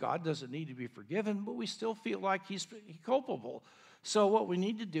because God doesn't need to be forgiven, but we still feel like he's culpable. So what we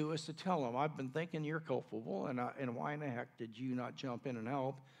need to do is to tell him, I've been thinking you're culpable, and why in the heck did you not jump in and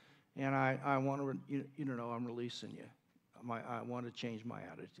help? And I want to, know I'm releasing you. I want to change my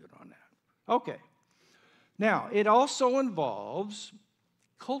attitude on that. Okay. Now, it also involves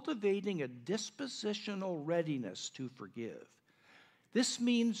cultivating a dispositional readiness to forgive. This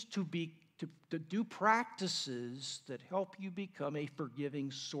means to do practices that help you become a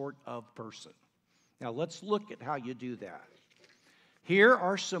forgiving sort of person. Now, let's look at how you do that. Here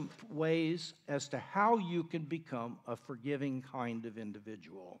are some ways as to how you can become a forgiving kind of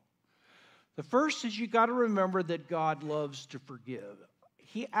individual. The first is you got to remember that God loves to forgive.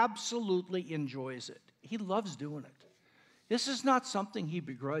 He absolutely enjoys it. He loves doing it. This is not something he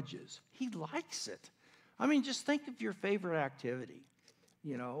begrudges. He likes it. I mean, just think of your favorite activity.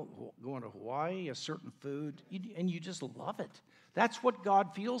 Going to Hawaii, a certain food, and you just love it. That's what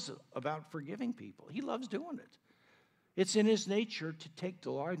God feels about forgiving people. He loves doing it. It's in his nature to take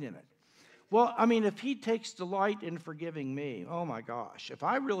delight in it. Well, I mean, if he takes delight in forgiving me, oh my gosh, if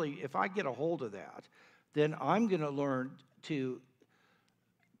I get a hold of that, then I'm going to learn to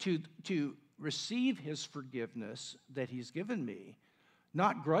receive his forgiveness that he's given me,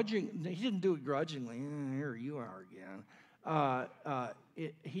 not grudging. He didn't do it grudgingly. Here you are again.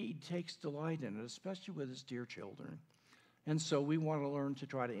 He takes delight in it, especially with his dear children. And so we want to learn to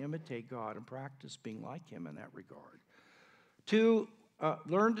try to imitate God and practice being like him in that regard. 2,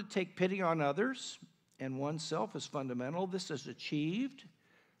 learn to take pity on others and oneself is fundamental. This is achieved.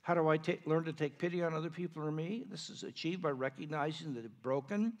 How do I learn to take pity on other people or me? This is achieved by recognizing the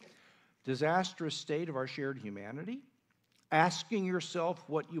broken, disastrous state of our shared humanity, asking yourself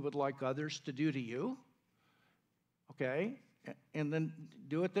what you would like others to do to you, okay, and then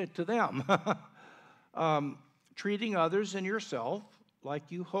do it to them. Treating others and yourself like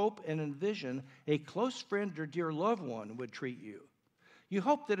you hope and envision a close friend or dear loved one would treat you. You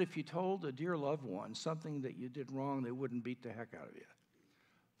hope that if you told a dear loved one something that you did wrong, they wouldn't beat the heck out of you.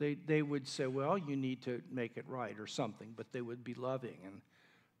 They would say, well, you need to make it right or something, but they would be loving and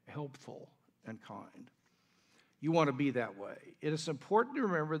helpful and kind. You want to be that way. It is important to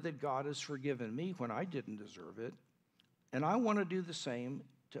remember that God has forgiven me when I didn't deserve it, and I want to do the same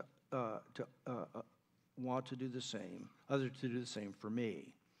others to do the same for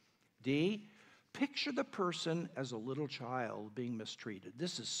me. D, picture the person as a little child being mistreated.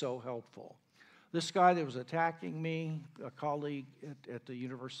 This is so helpful. This guy that was attacking me, a colleague at the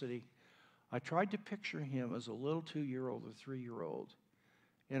university, I tried to picture him as a little 2-year-old or 3-year-old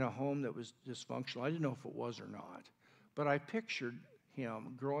in a home that was dysfunctional. I didn't know if it was or not, but I pictured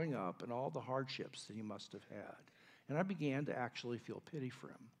him growing up and all the hardships that he must have had. And I began to actually feel pity for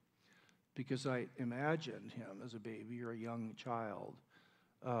him because I imagined him as a baby or a young child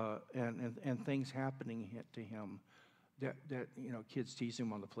and things happening to him that kids tease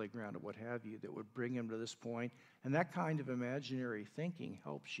him on the playground or what have you that would bring him to this point. And that kind of imaginary thinking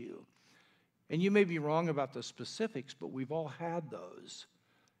helps you. And you may be wrong about the specifics, but we've all had those.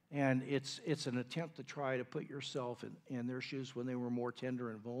 And it's an attempt to try to put yourself in their shoes when they were more tender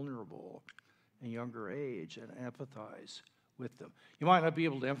and vulnerable and younger age and empathize with them. You might not be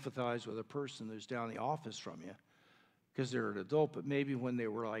able to empathize with a person who's down the office from you because they're an adult, but maybe when they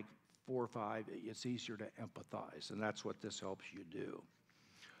were like 4 or 5, it's easier to empathize, and that's what this helps you do.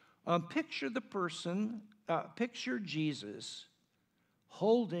 Picture Jesus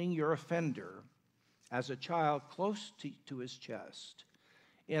holding your offender as a child close to his chest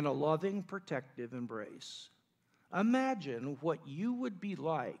in a loving, protective embrace. Imagine what you would be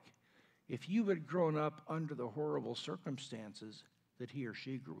like if you had grown up under the horrible circumstances that he or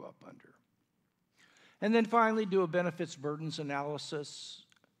she grew up under. And then finally, do a benefits burdens analysis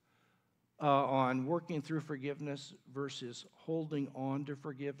on working through forgiveness versus holding on to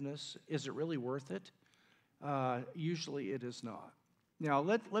forgiveness. Is it really worth it? Usually it is not. Now,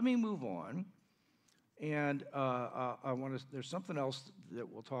 let me move on. And there's something else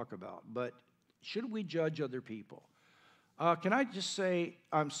that we'll talk about. But should we judge other people? Can I just say,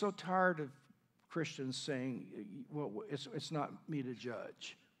 I'm so tired of Christians saying, well, it's not me to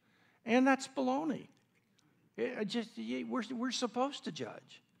judge. And that's baloney. We're supposed to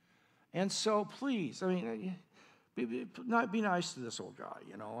judge. And so please, be nice to this old guy,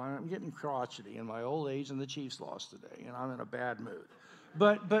 I'm getting crotchety in my old age and the Chiefs lost today, and I'm in a bad mood.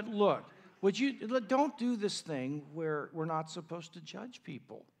 But look, don't do this thing where we're not supposed to judge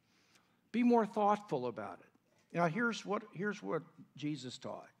people. Be more thoughtful about it. Now, here's what Jesus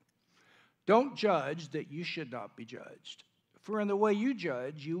taught. Don't judge that you should not be judged. For in the way you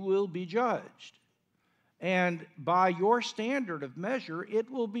judge, you will be judged. And by your standard of measure, it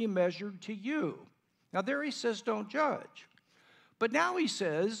will be measured to you. Now, there he says, don't judge. But now he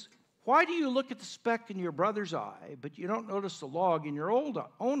says, why do you look at the speck in your brother's eye, but you don't notice the log in your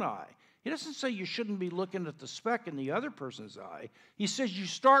own eye? He doesn't say you shouldn't be looking at the speck in the other person's eye. He says you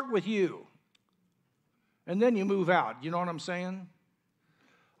start with you, and then you move out. You know what I'm saying?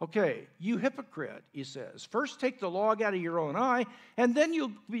 Okay, you hypocrite, he says. First take the log out of your own eye, and then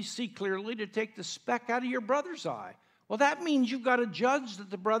you'll see clearly to take the speck out of your brother's eye. Well, that means you've got to judge that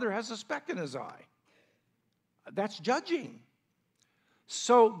the brother has a speck in his eye. That's judging.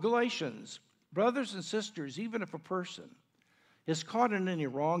 So, Galatians, brothers and sisters, even if a person is caught in any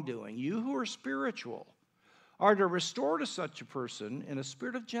wrongdoing, you who are spiritual are to restore to such a person in a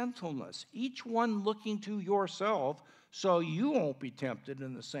spirit of gentleness, each one looking to yourself, so you won't be tempted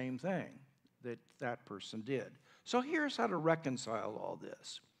in the same thing that person did. So here's how to reconcile all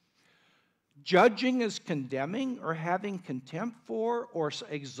this. Judging is condemning or having contempt for or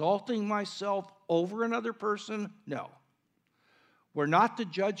exalting myself over another person? No. We're not to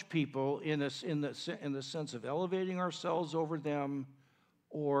judge people in the sense of elevating ourselves over them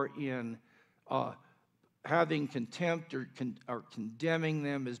or in having contempt or condemning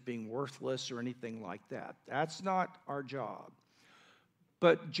them as being worthless or anything like that. That's not our job.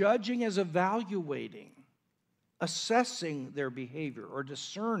 But judging is evaluating, assessing their behavior or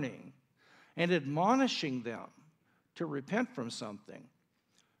discerning and admonishing them to repent from something.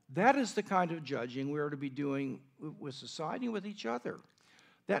 That is the kind of judging we are to be doing with society and with each other.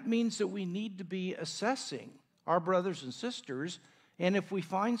 That means that we need to be assessing our brothers and sisters, and if we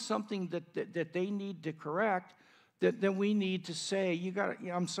find something that they need to correct, then we need to say,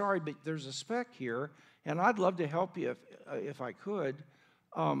 I'm sorry, but there's a speck here, and I'd love to help you if I could.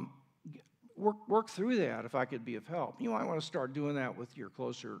 Work through that if I could be of help. You might want to start doing that with your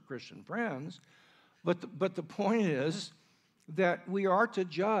closer Christian friends. But the point is that we are to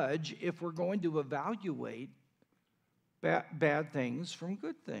judge if we're going to evaluate bad things from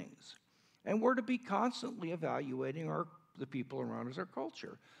good things. And we're to be constantly evaluating the people around us, our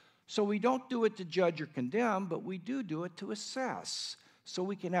culture. So we don't do it to judge or condemn, but we do it to assess, so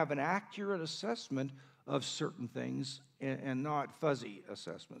we can have an accurate assessment of certain things and not fuzzy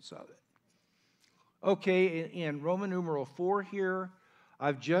assessments of it. Okay, in Roman numeral 4 here,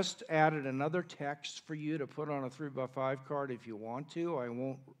 I've just added another text for you to put on a 3x5 card if you want to. I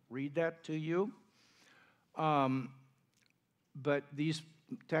won't read that to you. But these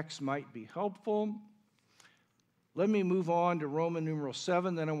texts might be helpful. Let me move on to Roman numeral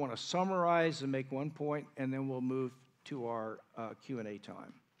 7. Then I want to summarize and make one point, and then we'll move to our Q&A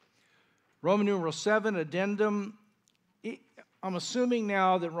time. Roman numeral 7, addendum. I'm assuming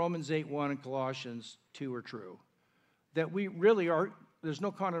now that Romans 8:1 and Colossians 2 are true, that we really are, there's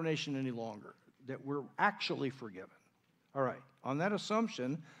no condemnation any longer, that we're actually forgiven. All right, on that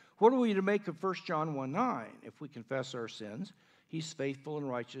assumption, what are we to make of 1 John 1:9? If we confess our sins, he's faithful and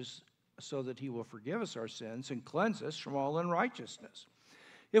righteous so that he will forgive us our sins and cleanse us from all unrighteousness.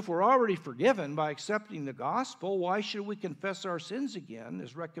 If we're already forgiven by accepting the gospel, why should we confess our sins again,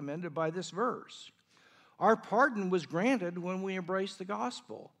 as recommended by this verse? Our pardon was granted when we embraced the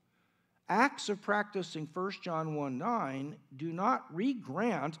gospel. Acts of practicing 1 John 1:9 do not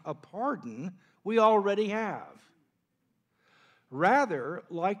re-grant a pardon we already have. Rather,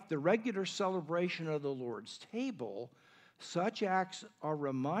 like the regular celebration of the Lord's table, such acts are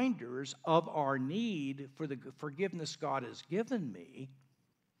reminders of our need for the forgiveness God has given me.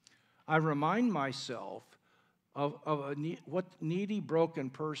 I remind myself of what needy, broken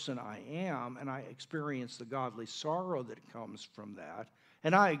person I am, and I experience the godly sorrow that comes from that,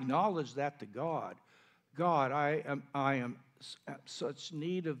 and I acknowledge that to God. God, I am such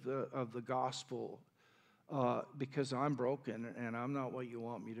need of the gospel because I'm broken and I'm not what you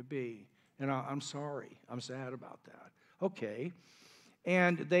want me to be, and I'm sorry. I'm sad about that. Okay,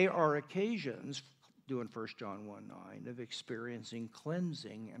 and they are occasions, doing 1 John 1:9, of experiencing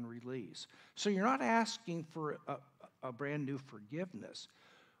cleansing and release. So you're not asking for a brand new forgiveness,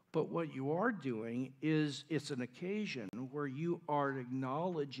 but what you are doing is it's an occasion where you are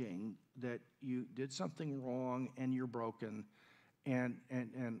acknowledging that you did something wrong and you're broken, and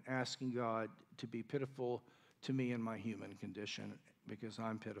asking God to be pitiful to me in my human condition because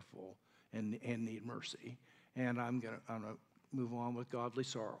I'm pitiful and need mercy. And I'm going to move on with godly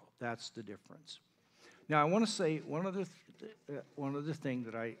sorrow. That's the difference. Now, I want to say one other thing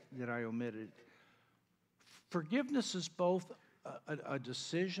that I omitted. Forgiveness is both a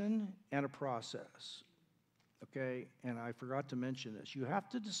decision and a process. Okay, and I forgot to mention this. You have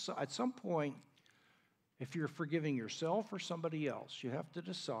to decide at some point if you're forgiving yourself or somebody else. You have to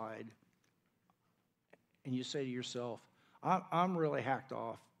decide, and you say to yourself, "I'm really hacked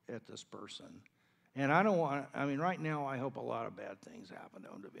off at this person." And I don't want, right now I hope a lot of bad things happen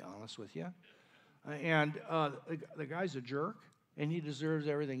to him, to be honest with you. And the guy's a jerk, and he deserves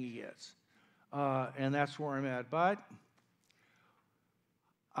everything he gets. And that's where I'm at. But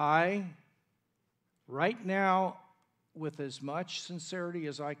right now, with as much sincerity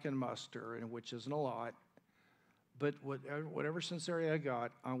as I can muster, and which isn't a lot, but whatever sincerity I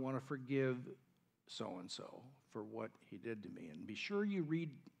got, I want to forgive so-and-so for what he did to me. And be sure you read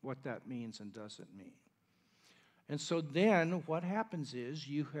what that means and doesn't mean. And so then what happens is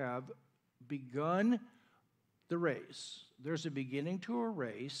you have begun the race. There's a beginning to a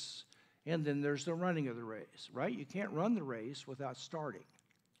race, and then there's the running of the race, right? You can't run the race without starting.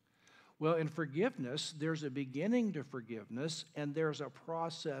 Well, in forgiveness, there's a beginning to forgiveness, and there's a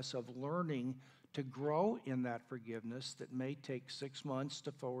process of learning to grow in that forgiveness that may take 6 months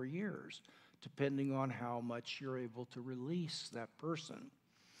to 4 years, depending on how much you're able to release that person.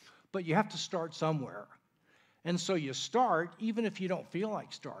 But you have to start somewhere. And so you start, even if you don't feel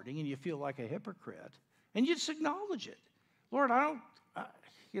like starting and you feel like a hypocrite, and you just acknowledge it. Lord, I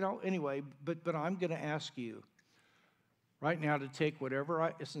don't, anyway, but I'm going to ask you right now to take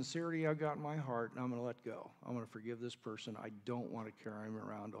whatever sincerity I got in my heart, and I'm going to let go. I'm going to forgive this person. I don't want to carry him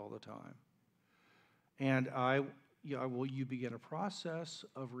around all the time. And you begin a process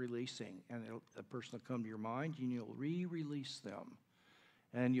of releasing, and a person will come to your mind, and you'll re-release them,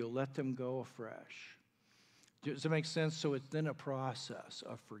 and you'll let them go afresh. Does it make sense? So it's then a process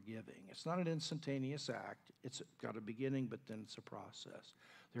of forgiving. It's not an instantaneous act. It's got a beginning, but then it's a process.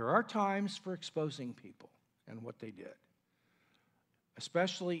 There are times for exposing people and what they did,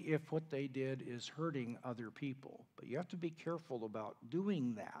 especially if what they did is hurting other people. But you have to be careful about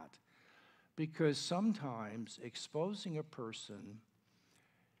doing that, because sometimes exposing a person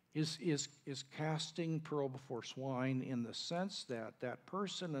is casting pearl before swine, in the sense that that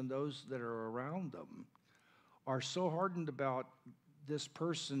person and those that are around them are so hardened about this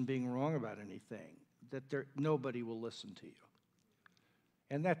person being wrong about anything that nobody will listen to you.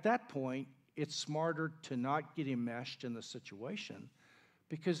 And at that point, it's smarter to not get enmeshed in the situation,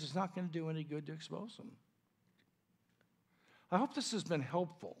 because it's not going to do any good to expose them. I hope this has been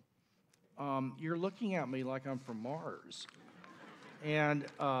helpful. You're looking at me like I'm from Mars, and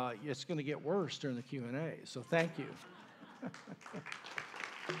it's going to get worse during the Q&A, so thank you.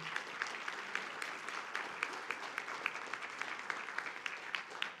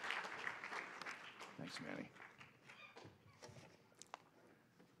 Thanks, Manny.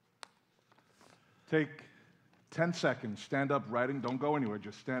 Take 10 seconds, stand up, writing. Don't go anywhere.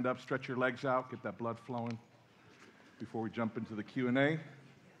 Just stand up, stretch your legs out, get that blood flowing before we jump into the Q&A.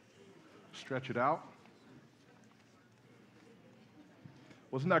 Stretch it out.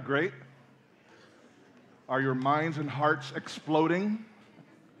 Wasn't that great? Are your minds and hearts exploding?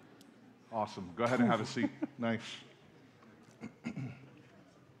 Awesome. Go ahead and have a seat. Nice.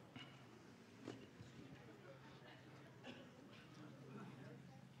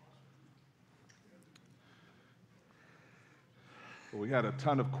 Well, we had a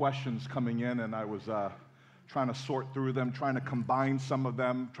ton of questions coming in, and I was trying to sort through them, trying to combine some of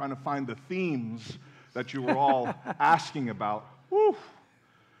them, trying to find the themes that you were all asking about. Whew,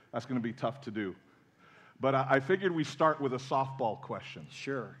 that's going to be tough to do. But I figured we start with a softball question.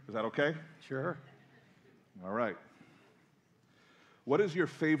 Sure. Is that okay? Sure. All right. What is your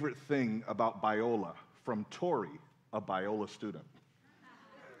favorite thing about Biola? From Tori, a Biola student.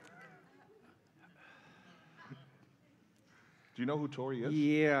 Do you know who Tori is?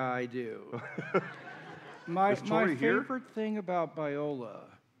 Yeah, I do. My favorite thing about Biola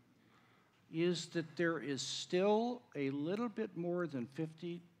is that there is still a little bit more than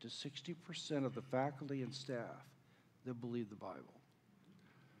 50 to 60% of the faculty and staff that believe the Bible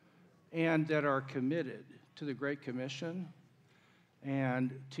and that are committed to the Great Commission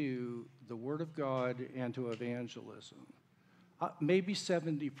and to the Word of God and to evangelism. Maybe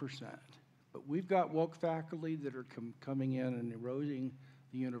 70%. But we've got woke faculty that are coming in and eroding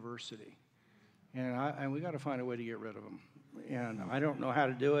the university. And we got to find a way to get rid of them. And I don't know how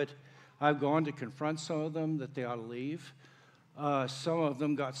to do it. I've gone to confront some of them that they ought to leave. Some of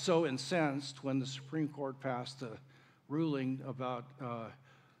them got so incensed when the Supreme Court passed a ruling about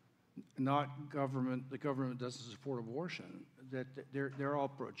the government doesn't support abortion, that they're all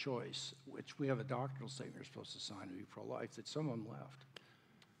pro-choice, which we have a doctrinal statement you're supposed to sign to be pro-life, that some of them left.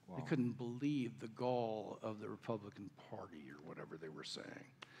 Wow. They couldn't believe the gall of the Republican Party or whatever they were saying.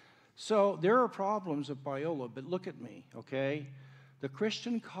 So there are problems at Biola, but look at me, okay? The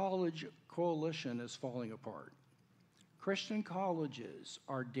Christian College Coalition is falling apart. Christian colleges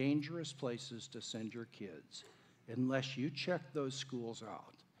are dangerous places to send your kids unless you check those schools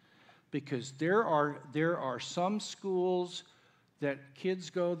out. Because there are some schools that kids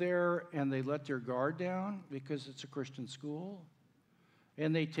go there and they let their guard down because it's a Christian school.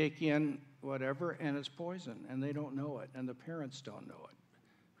 And they take in whatever, and it's poison, and they don't know it, and the parents don't know it.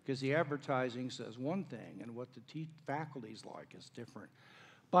 Because the advertising says one thing, and what the faculty's like is different.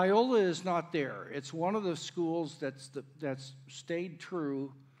 Biola is not there. It's one of the schools that's stayed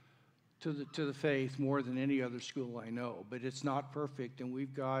true to the faith more than any other school I know. But it's not perfect, and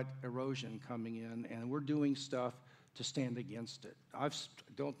we've got erosion coming in, and we're doing stuff to stand against it. I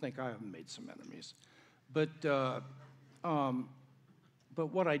don't think I haven't made some enemies.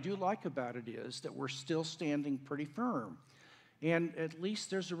 But what I do like about it is that we're still standing pretty firm. And at least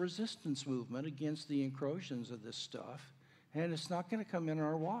there's a resistance movement against the incursions of this stuff. And it's not going to come in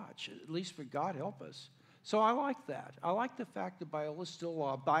our watch, at least for God help us. So I like that. I like the fact that Biola is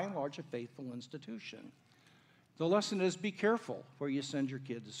still, by and large, a faithful institution. The lesson is be careful where you send your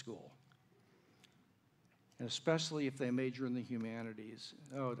kid to school. And especially if they major in the humanities.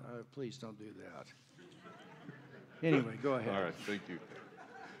 Oh, please don't do that. Anyway, go ahead. All right, thank you.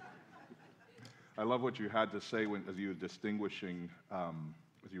 I love what you had to say as you were distinguishing,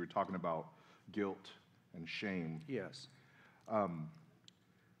 as you were talking about guilt and shame. Yes. I'm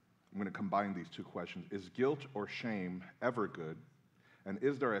going to combine these two questions. Is guilt or shame ever good? And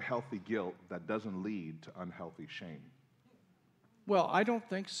is there a healthy guilt that doesn't lead to unhealthy shame? Well, I don't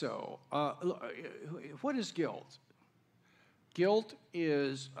think so. What is guilt? Guilt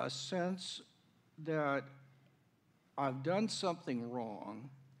is a sense that I've done something wrong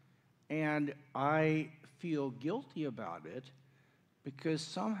and I feel guilty about it because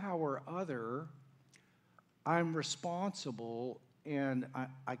somehow or other I'm responsible and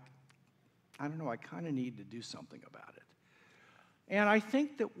I don't know, I kind of need to do something about it. And I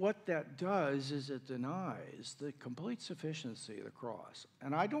think that what that does is it denies the complete sufficiency of the cross.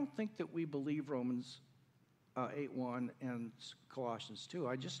 And I don't think that we believe Romans 8:1 and Colossians 2.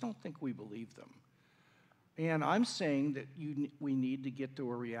 I just don't think we believe them. And I'm saying that we need to get to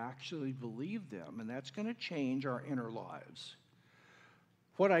where we actually believe them, and that's going to change our inner lives.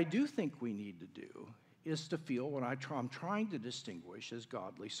 What I do think we need to do is to feel what I'm trying to distinguish as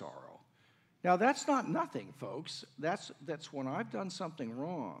godly sorrow. Now, that's not nothing, folks. That's when I've done something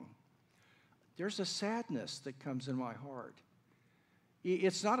wrong. There's a sadness that comes in my heart.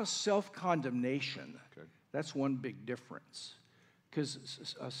 It's not a self-condemnation. Okay. That's one big difference.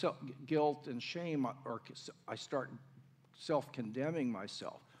 Because guilt and shame, or I start self-condemning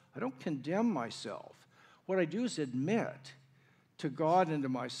myself. I don't condemn myself. What I do is admit to God and to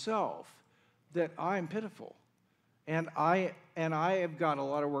myself that I'm pitiful. And I have got a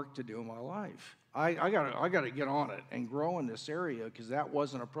lot of work to do in my life. I got to get on it and grow in this area because that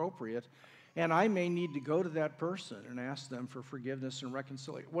wasn't appropriate. And I may need to go to that person and ask them for forgiveness and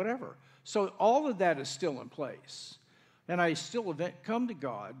reconciliation, whatever. So all of that is still in place. And I still come to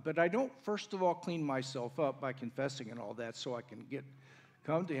God, but I don't, first of all, clean myself up by confessing and all that so I can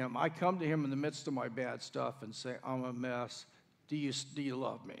come to Him. I come to Him in the midst of my bad stuff and say, I'm a mess. Do you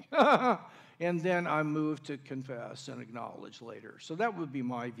love me? And then I move to confess and acknowledge later. So that would be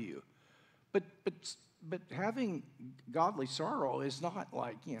my view. But having godly sorrow is not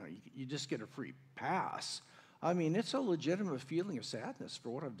like, you just get a free pass. I mean, it's a legitimate feeling of sadness for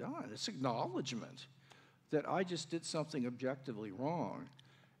what I've done. It's acknowledgement that I just did something objectively wrong.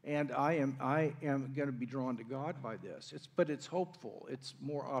 And I am going to be drawn to God by this. But it's hopeful. It's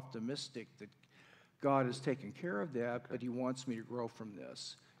more optimistic that God has taken care of that, but He wants me to grow from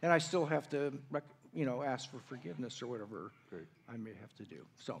this. And I still have to, ask for forgiveness or whatever Great. I may have to do.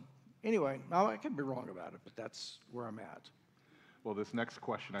 So anyway, now I could be wrong about it, but that's where I'm at. Well, this next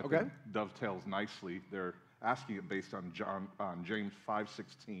question I Okay. think dovetails nicely. They're asking it based on James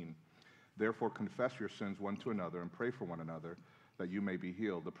 5:16. Therefore, confess your sins one to another and pray for one another that you may be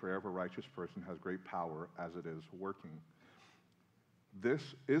healed. The prayer of a righteous person has great power as it is working.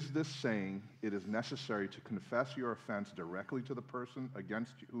 Is this saying it is necessary to confess your offense directly to the person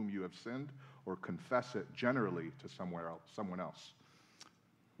against whom you have sinned, or confess it generally to someone else?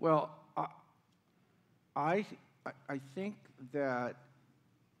 Well, I think that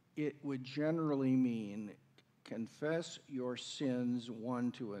it would generally mean confess your sins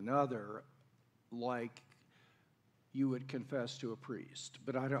one to another like you would confess to a priest.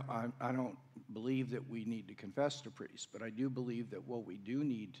 But I don't believe that we need to confess to priests, but I do believe that what we do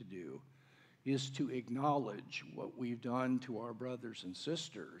need to do is to acknowledge what we've done to our brothers and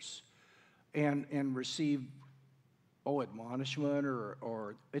sisters and receive admonishment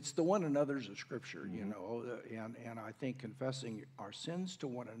or it's the one another's of Scripture, and I think confessing our sins to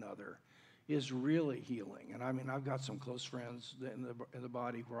one another is really healing. And I mean, I've got some close friends in the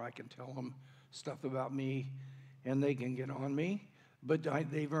body where I can tell them stuff about me and they can get on me, but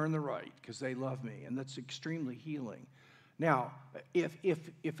they've earned the right because they love me, and that's extremely healing. Now, if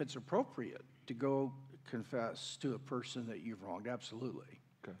it's appropriate to go confess to a person that you've wronged, absolutely.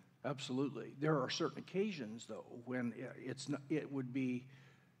 Okay. Absolutely. There are certain occasions, though, when it would be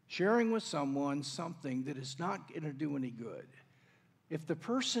sharing with someone something that is not going to do any good. If the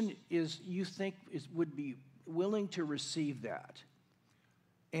person would be willing to receive that,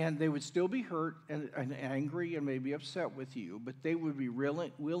 and they would still be hurt and angry and maybe upset with you, but they would be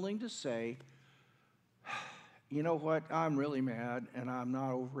willing to say, you know what, I'm really mad and I'm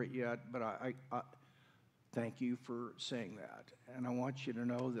not over it yet, but I thank you for saying that. And I want you to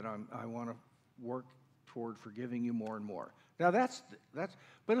know that I want to work toward forgiving you more and more. Now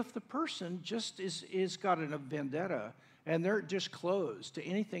but if the person just is got a vendetta and they're just closed to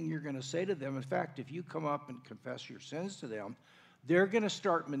anything you're going to say to them, in fact, if you come up and confess your sins to them, they're going to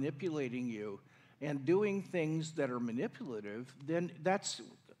start manipulating you and doing things that are manipulative, then that's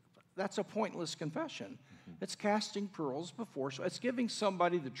a pointless confession. Mm-hmm. It's casting pearls before, so it's giving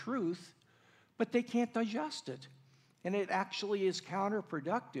somebody the truth, but they can't digest it. And it actually is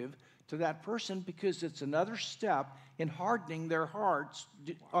counterproductive to that person because it's another step in hardening their hearts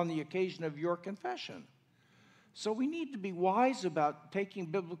on the occasion of your confession. So we need to be wise about taking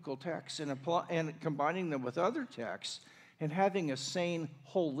biblical texts and combining them with other texts and having a sane,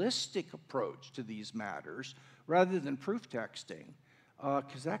 holistic approach to these matters rather than proof texting,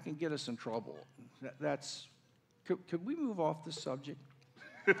 because that can get us in trouble. Could we move off this subject?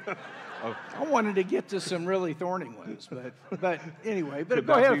 I wanted to get to some really thorny ones, but anyway. But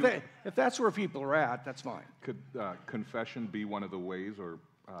go ahead. If that's where people are at, that's fine. Could confession be one of the ways, or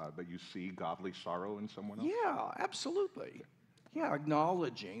that you see godly sorrow in someone else? Yeah, absolutely. Yeah,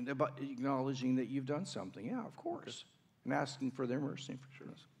 acknowledging that you've done something. Yeah, of course, and asking for their mercy. For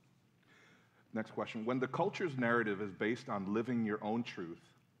sure. Next question. When the culture's narrative is based on living your own truth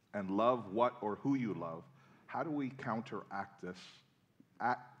and love what or who you love, how do we counteract this?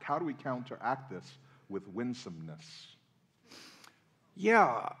 How do we counteract this with winsomeness?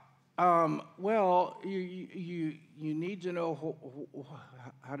 Yeah. Well, you need to know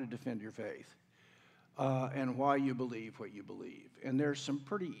how to defend your faith and why you believe what you believe. And there's some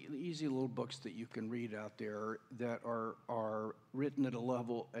pretty easy little books that you can read out there that are written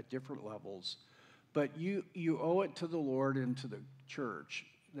at different levels. But you owe it to the Lord and to the church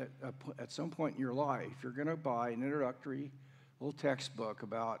that at some point in your life, you're going to buy an introductory little textbook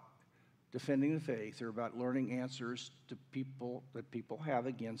about defending the faith, or about learning answers to people have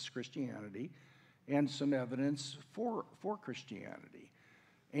against Christianity, and some evidence for Christianity,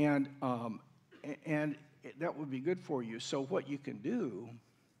 and that would be good for you. So what you can do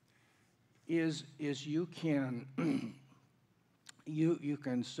is you can you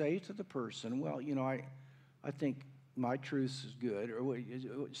can say to the person, well, I think my truth is good, or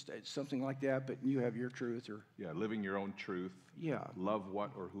something like that, but you have your truth, or living your own truth. Yeah. Love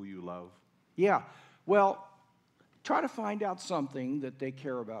what or who you love. Yeah. Well, try to find out something that they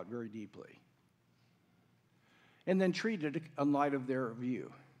care about very deeply, and then treat it in light of their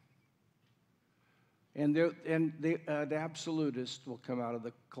view. And the absolutist will come out of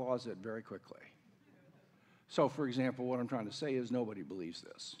the closet very quickly. So, for example, what I'm trying to say is nobody believes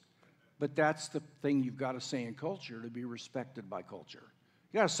this. But that's the thing you've got to say in culture to be respected by culture.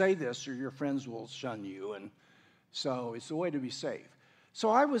 You got to say this or your friends will shun you, and so it's a way to be safe.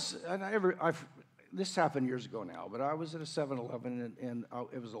 So this happened years ago now, but I was at a 7-Eleven, and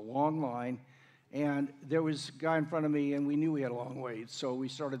it was a long line, and there was a guy in front of me, and we knew we had a long wait, so we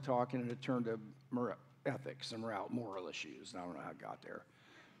started talking, and it turned to ethics and moral issues, and I don't know how it got there.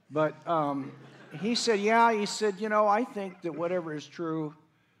 But he said, I think that whatever is true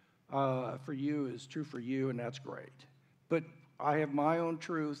for you is true for you, and that's great. But I have my own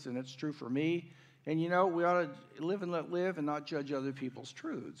truth, and it's true for me. And we ought to live and let live and not judge other people's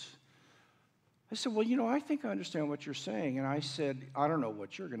truths. I said, well, I think I understand what you're saying. And I said, I don't know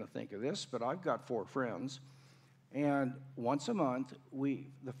what you're going to think of this, but I've got 4 friends. And once a month,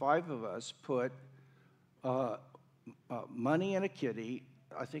 the 5 of us put money in a kitty.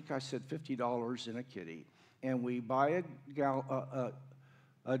 I think I said $50 in a kitty. And we buy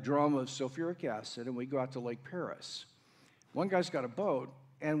a drum of sulfuric acid, and we go out to Lake Paris. One guy's got a boat,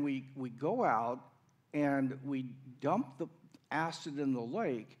 and we go out, and we dump the acid in the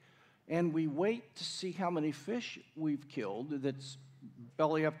lake, and we wait to see how many fish we've killed that's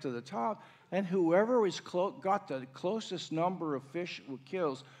belly up to the top, and whoever got the closest number of fish it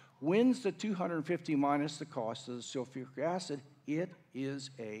kills wins the $250 minus the cost of the sulfuric acid. It is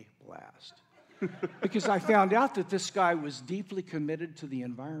a blast. Because I found out that this guy was deeply committed to the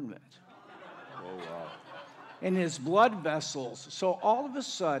environment. Oh, wow. And his blood vessels. So all of a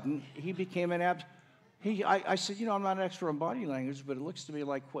sudden, he became an I said, I'm not an expert on body language, but it looks to me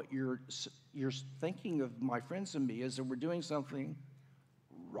like what you're thinking of my friends and me is that we're doing something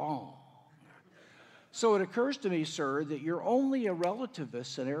wrong. So it occurs to me, sir, that you're only a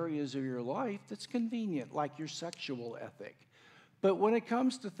relativist in areas of your life that's convenient, like your sexual ethic. But when it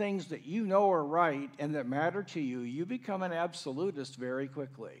comes to things that you know are right and that matter to you, you become an absolutist very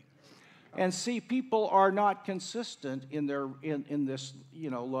quickly. And see, people are not consistent in this,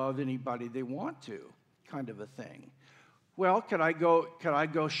 love anybody they want to, kind of a thing. Well, could I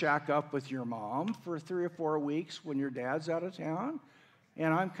go shack up with your mom for 3 or 4 weeks when your dad's out of town?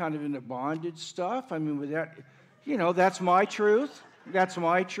 And I'm kind of into bondage stuff. I mean, with that, that's my truth. That's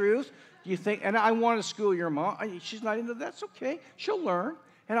my truth. Do you think? And I want to school your mom. She's not into that. That's okay. She'll learn.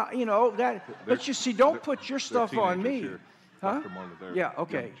 And But you see, don't put your stuff on me. Huh? Yeah.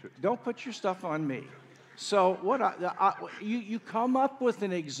 Okay. Don't put your stuff on me. So you come up with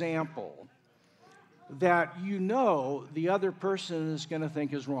an example that the other person is going to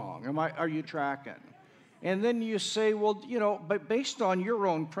think is wrong. Are you tracking? And then you say, well, but based on your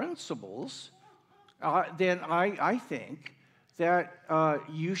own principles, then I think that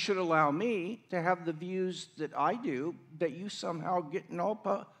you should allow me to have the views that I do that you somehow getting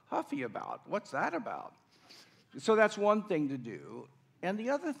all huffy about. What's that about? So that's one thing to do. And the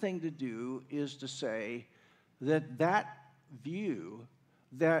other thing to do is to say that that view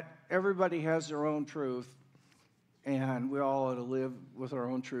that everybody has their own truth and we all ought to live with our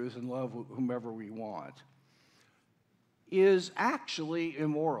own truth and love whomever we want is actually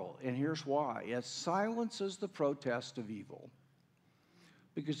immoral. And here's why. It silences the protest of evil.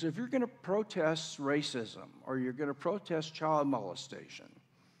 Because if you're going to protest racism, or you're going to protest child molestation,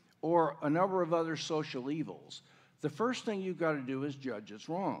 or a number of other social evils, the first thing you've got to do is judge it's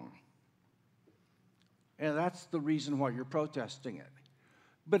wrong. And that's the reason why you're protesting it.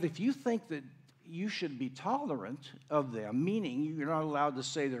 But if you think that you should be tolerant of them, meaning you're not allowed to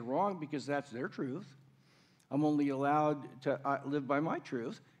say they're wrong because that's their truth, I'm only allowed to live by my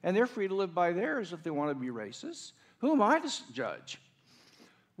truth, and they're free to live by theirs if they want to be racist, who am I to judge?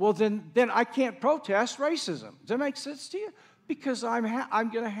 Well, then I can't protest racism. Does that make sense to you? Because I'm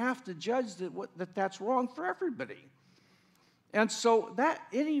going to have to judge that's wrong for everybody. And so that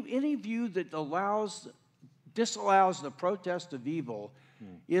any view that disallows the protest of evil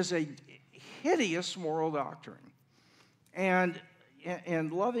is a hideous moral doctrine. And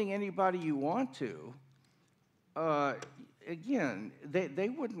loving anybody you want to, again, they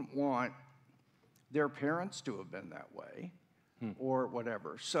wouldn't want their parents to have been that way or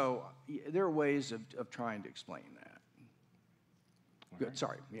whatever. So there are ways of trying to explain that. Good. Right.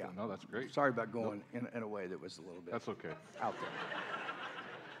 Sorry. Yeah. No, that's great. Sorry about going in a way that was a little bit That's okay. out there.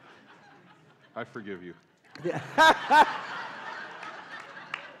 I forgive you. Yeah.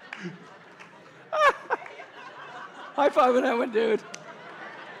 High five on that one, dude.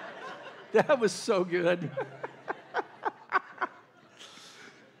 That was so good.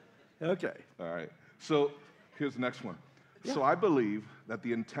 Okay. All right. So here's the next one. Yeah. So I believe that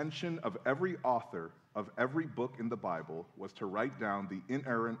the intention of every author of every book in the Bible was to write down the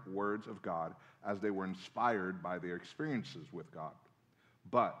inerrant words of God as they were inspired by their experiences with God.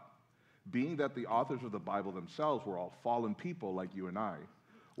 But being that the authors of the Bible themselves were all fallen people like you and I,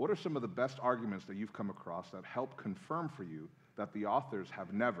 what are some of the best arguments that you've come across that help confirm for you that the authors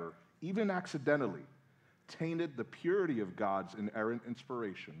have never, even accidentally, tainted the purity of God's inerrant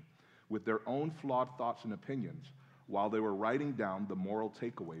inspiration with their own flawed thoughts and opinions while they were writing down the moral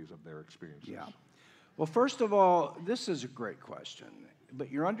takeaways of their experiences? Yeah. Well, first of all, this is a great question. But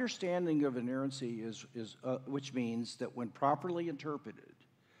your understanding of inerrancy is which means that when properly interpreted,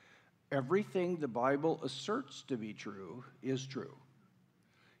 everything the Bible asserts to be true is true.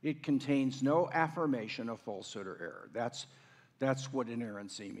 It contains no affirmation of falsehood or error. That's what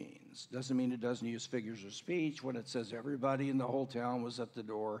inerrancy means. Doesn't mean it doesn't use figures of speech. When it says everybody in the whole town was at the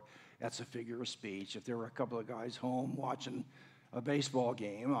door, that's a figure of speech. If there were a couple of guys home watching a baseball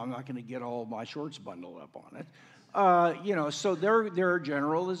game, I'm not going to get all my shorts bundled up on it. So there are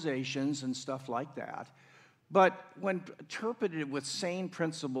generalizations and stuff like that. But when interpreted with sane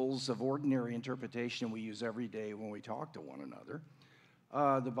principles of ordinary interpretation we use every day when we talk to one another,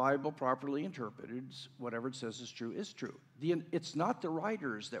 the Bible properly interpreted, whatever it says is true. It's not the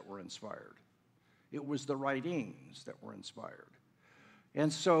writers that were inspired. It was the writings that were inspired.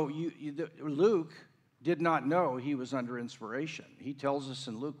 And so Luke did not know he was under inspiration. He tells us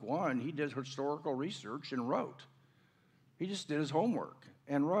in Luke 1, he did historical research and wrote. He just did his homework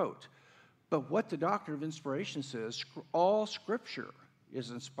and wrote. But what the doctrine of inspiration says, all Scripture is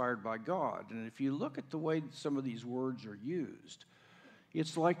inspired by God. And if you look at the way some of these words are used,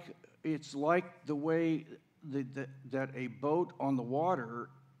 it's like the way that a boat on the water,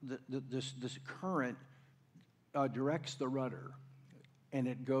 this current directs the rudder, and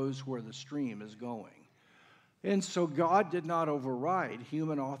it goes where the stream is going. And so God did not override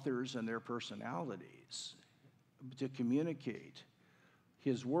human authors and their personalities to communicate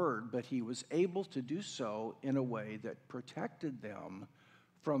his word, but he was able to do so in a way that protected them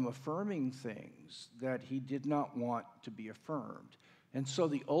from affirming things that he did not want to be affirmed. And so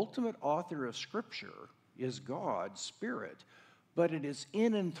the ultimate author of Scripture is God, Spirit, but it is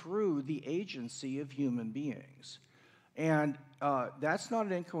in and through the agency of human beings. And that's not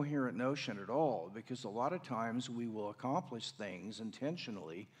an incoherent notion at all, because a lot of times we will accomplish things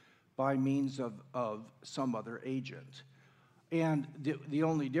intentionally by means of some other agent. And the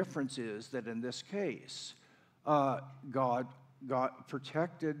only difference is that in this case, God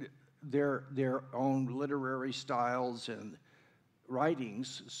protected their own literary styles and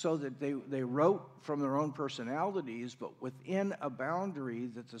writings so that they wrote from their own personalities, but within a boundary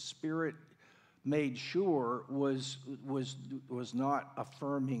that the Spirit made sure was not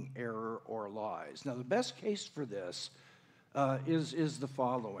affirming error or lies. Now, the best case for this is the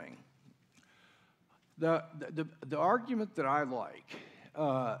following. The argument that I like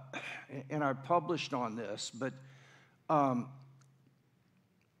uh, and I published on this, but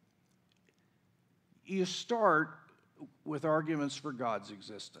you start with arguments for God's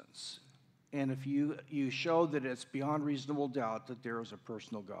existence. And if you show that it's beyond reasonable doubt that there is a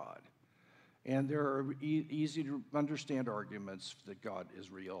personal God, and there are easy to understand arguments that God is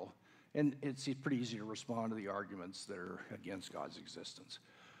real, and it's pretty easy to respond to the arguments that are against God's existence.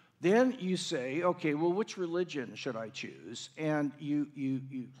 Then you say, okay, well, which religion should I choose? And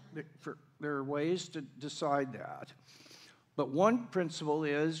there are ways to decide that. But one principle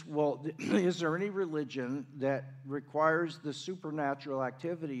is, well, is there any religion that requires the supernatural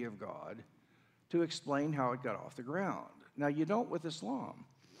activity of God to explain how it got off the ground? Now, you don't with Islam,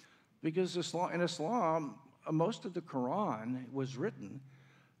 because in Islam, most of the Quran was written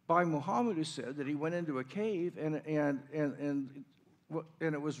by Muhammad, who said that he went into a cave and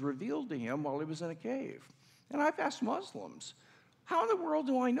it was revealed to him while he was in a cave. And I've asked Muslims, how in the world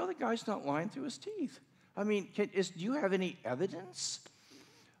do I know the guy's not lying through his teeth? I mean, do you have any evidence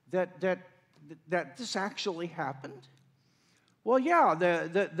that this actually happened? Well, yeah,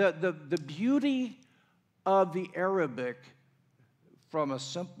 the beauty of the Arabic from a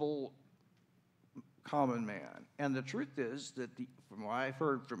simple common man. And the truth is that, from what I've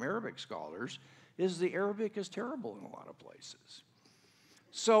heard from Arabic scholars, is the Arabic is terrible in a lot of places.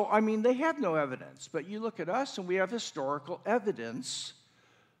 So, I mean, they have no evidence. But you look at us and we have historical evidence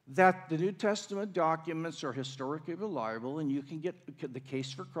that the New Testament documents are historically reliable, and you can get The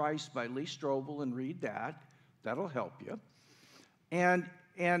Case for Christ by Lee Strobel and read that. That'll help you. And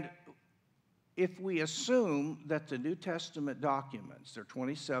if we assume that the New Testament documents, there are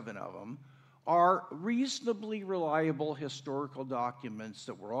 27 of them, are reasonably reliable historical documents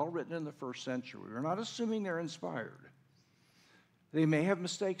that were all written in the first century, we're not assuming they're inspired. They may have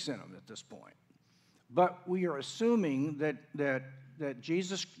mistakes in them at this point. But we are assuming that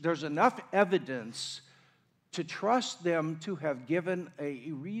Jesus, there's enough evidence to trust them to have given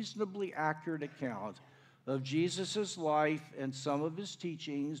a reasonably accurate account of Jesus' life and some of his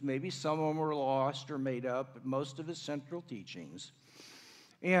teachings. Maybe some of them were lost or made up, but most of his central teachings,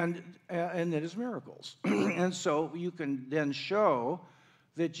 and then his miracles. And so you can then show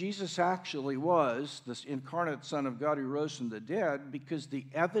that Jesus actually was this incarnate Son of God who rose from the dead, because the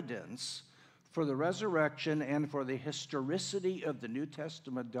evidence for the resurrection and for the historicity of the New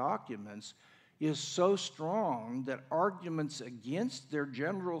Testament documents is so strong that arguments against their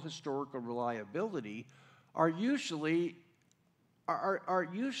general historical reliability are usually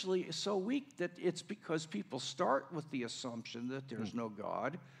so weak that it's because people start with the assumption that there's no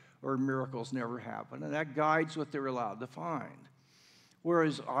God or miracles never happen, and that guides what they're allowed to find.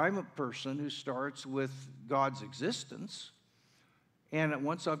 Whereas I'm a person who starts with God's existence, and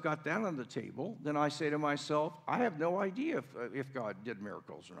once I've got that on the table, then I say to myself, I have no idea if God did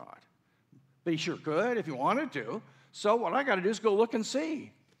miracles or not. But he sure could if he wanted to. So what I got to do is go look and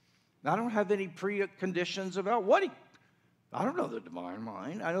see. I don't have any preconditions about I don't know the divine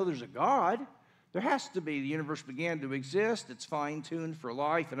mind. I know there's a God. There has to be. The universe began to exist. It's fine-tuned for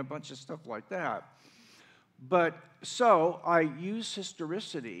life and a bunch of stuff like that. But so I use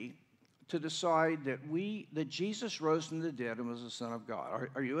historicity to decide that Jesus rose from the dead and was the Son of God.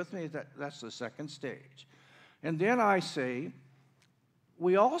 Are you with me? That's the second stage. And then I say,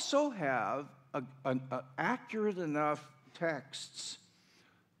 we also have accurate enough texts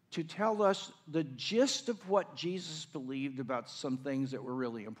to tell us the gist of what Jesus believed about some things that were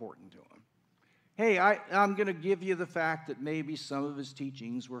really important to him. Hey, I'm going to give you the fact that maybe some of his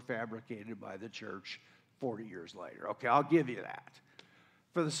teachings were fabricated by the church 40 years later. Okay, I'll give you that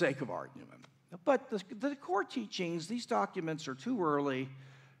for the sake of argument. But the core teachings, these documents are too early.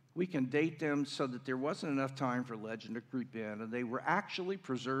 We can date them so that there wasn't enough time for legend to creep in, and they were actually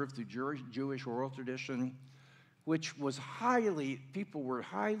preserved through Jewish oral tradition, which was people were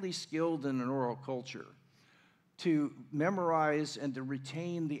highly skilled in an oral culture to memorize and to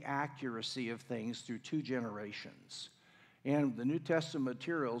retain the accuracy of things through 2 generations. And the New Testament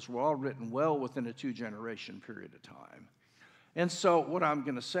materials were all written well within a 2-generation period of time. And so what I'm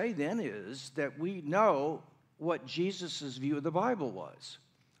going to say then is that we know what Jesus' view of the Bible was.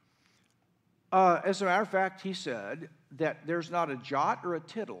 As a matter of fact, he said that there's not a jot or a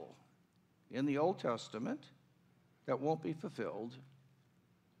tittle in the Old Testament that won't be fulfilled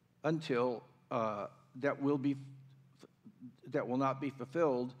until that will not be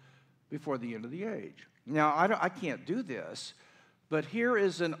fulfilled before the end of the age. Now, I can't do this, but here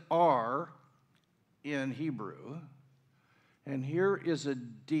is an R in Hebrew, and here is a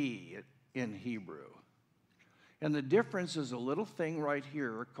D in Hebrew. And the difference is a little thing right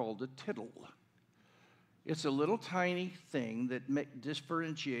here called a tittle. It's a little tiny thing that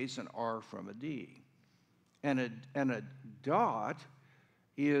differentiates an R from a D. And a dot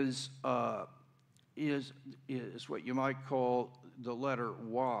is what you might call the letter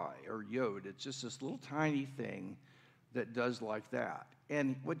Y or yod. It's just this little tiny thing that does like that.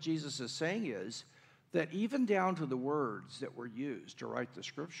 And what Jesus is saying is that even down to the words that were used to write the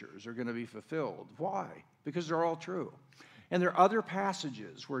scriptures are going to be fulfilled. Why? Because they're all true. And there are other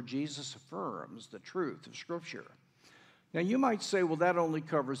passages where Jesus affirms the truth of Scripture. Now, you might say, well, that only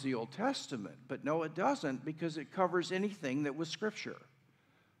covers the Old Testament. But no, it doesn't, because it covers anything that was Scripture.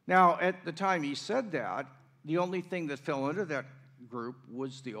 Now, at the time he said that, the only thing that fell under that group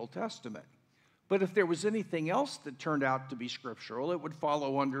was the Old Testament. But if there was anything else that turned out to be scriptural, it would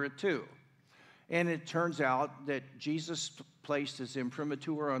follow under it too. And it turns out that Jesus placed his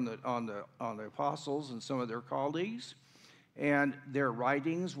imprimatur on the apostles and some of their colleagues, and their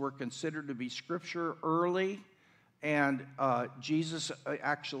writings were considered to be scripture early, and Jesus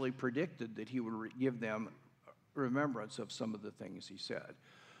actually predicted that he would give them remembrance of some of the things he said.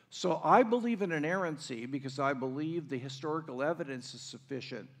 So I believe in inerrancy because I believe the historical evidence is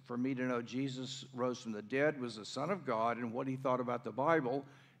sufficient for me to know Jesus rose from the dead, was the Son of God, and what he thought about the Bible,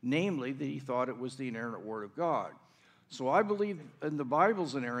 namely that he thought it was the inerrant Word of God. So I believe in the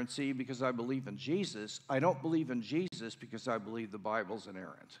Bible's inerrancy because I believe in Jesus. I don't believe in Jesus because I believe the Bible's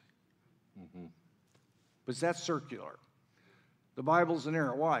inerrant. Mm-hmm. But that's circular. The Bible's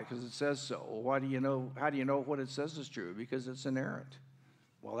inerrant. Why? Because it says so. Well, why do you know? How do you know what it says is true? Because it's inerrant.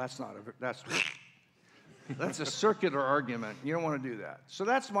 Well, that's a circular argument. You don't want to do that. So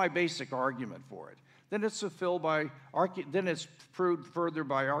that's my basic argument for it. Then it's fulfilled by then it's proved further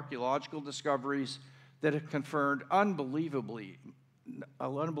by archaeological discoveries that have confirmed an unbelievable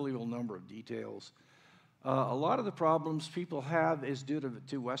number of details. A lot of the problems people have is due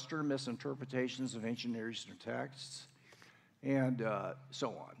to Western misinterpretations of ancient Near Eastern texts, and so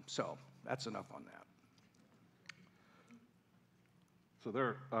on. So that's enough on that. So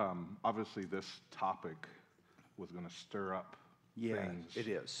there, obviously, this topic was going to stir up things it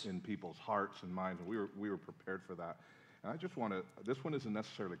is. in people's hearts and minds, and we were prepared for that. And I just want to, this one isn't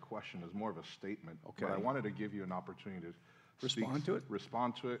necessarily a question, it's more of a statement. Okay. But I wanted to give you an opportunity to Respond to it?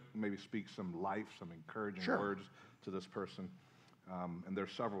 Respond to it, maybe speak some life, some encouraging words to this person. And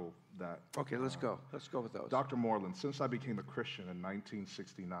there's several that... Okay, let's go. Let's go with those. Dr. Moreland, since I became a Christian in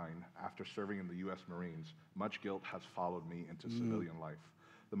 1969 after serving in the U.S. Marines, much guilt has followed me into civilian life.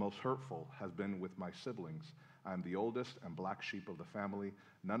 The most hurtful has been with my siblings. I am the oldest and black sheep of the family.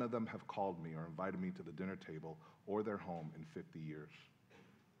 None of them have called me or invited me to the dinner table or their home in 50 years.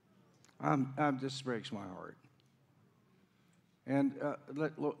 This breaks my heart. And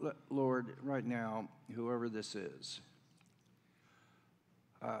Lord, right now, whoever this is,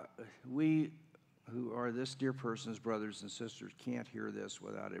 we who are this dear person's brothers and sisters can't hear this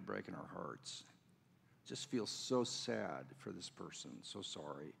without it breaking our hearts. Just feel so sad for this person, so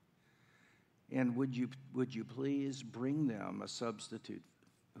sorry. And would you please bring them a substitute,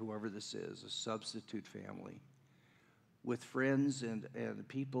 whoever this is, a substitute family, with friends and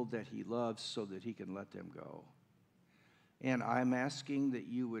people that he loves so that he can let them go. And I'm asking that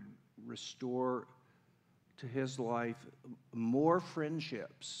you would restore to his life more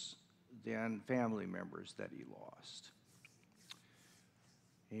friendships than family members that he lost.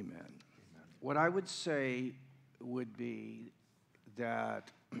 Amen. Amen. What I would say would be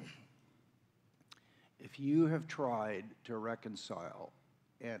that if you have tried to reconcile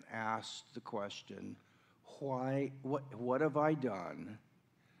and asked the question, why, what have I done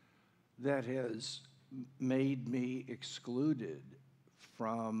that has made me excluded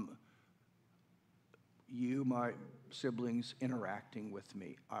from you, my siblings, interacting with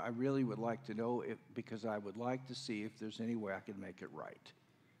me? I really would like to know because I would like to see if there's any way I can make it right.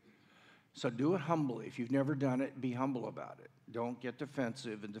 So do it humbly. If you've never done it, be humble about it. Don't get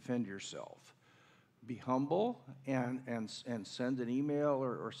defensive and defend yourself. Be humble and send an email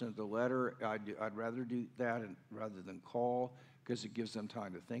or send a letter. I'd rather do that rather than call, because it gives them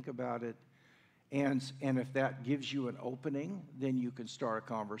time to think about it. And if that gives you an opening, then you can start a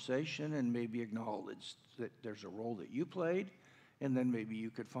conversation and maybe acknowledge that there's a role that you played, and then maybe you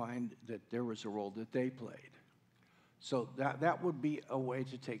could find that there was a role that they played. So that would be a way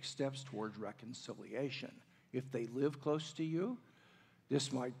to take steps towards reconciliation. If they live close to you,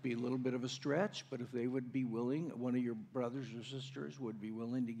 this might be a little bit of a stretch, but if they would be willing, one of your brothers or sisters would be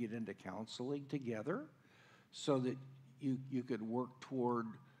willing to get into counseling together so that you could work toward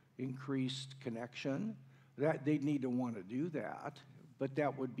increased connection, that they'd need to want to do that, but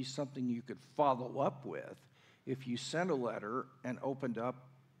that would be something you could follow up with if you sent a letter and opened up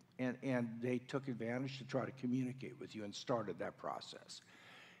and they took advantage to try to communicate with you and started that process.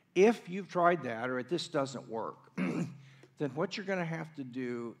 If you've tried that or if this doesn't work, then what you're going to have to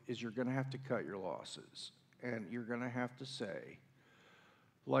do is you're going to have to cut your losses. And you're going to have to say,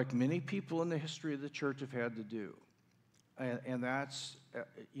 like many people in the history of the church have had to do, and that's,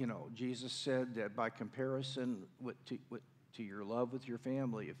 Jesus said that by comparison to your love with your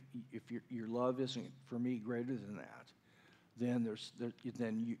family, if your love isn't for me greater than that,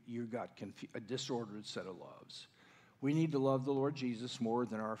 then you got a disordered set of loves. We need to love the Lord Jesus more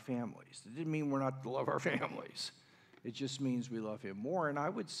than our families. It didn't mean we're not to love our families. It just means we love him more. And I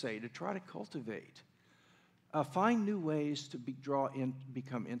would say to try to cultivate, find new ways to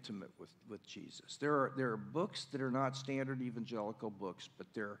become intimate with Jesus. There are books that are not standard evangelical books, but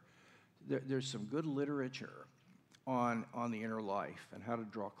there's some good literature on the inner life and how to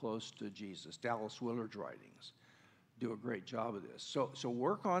draw close to Jesus. Dallas Willard's writings do a great job of this. So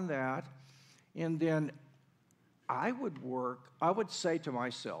work on that, and then I would say to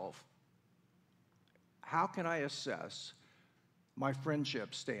myself, how can I assess my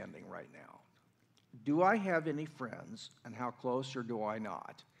friendship standing right now? Do I have any friends, and how close, or do I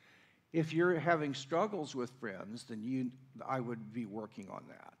not? If you're having struggles with friends, then I would be working on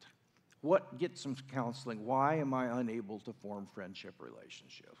that. Get some counseling. Why am I unable to form friendship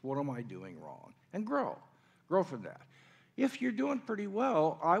relationships? What am I doing wrong? And grow from that. If you're doing pretty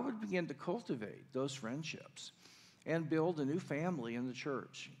well, I would begin to cultivate those friendships and build a new family in the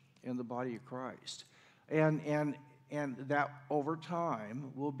church, in the body of Christ. And that over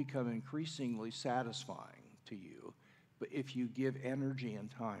time will become increasingly satisfying to you, but if you give energy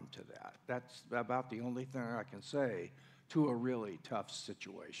and time to that. That's about the only thing I can say to a really tough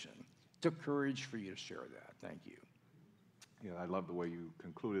situation. It took courage for you to share that. Thank you. Yeah, I love the way you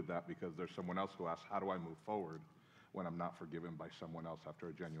concluded that, because there's someone else who asked, how do I move forward when I'm not forgiven by someone else after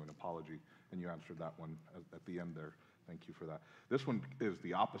a genuine apology? And you answered that one at the end there. Thank you for that. This one is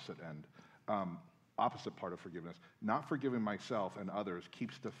the opposite end. Opposite part of forgiveness. Not forgiving myself and others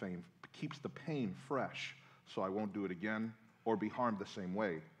keeps the pain fresh, so I won't do it again or be harmed the same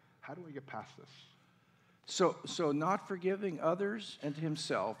way. How do I get past this? So not forgiving others and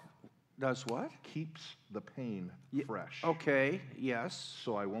himself does what? Keeps the pain fresh. Okay, yes.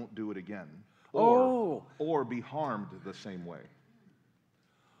 So I won't do it again or be harmed the same way.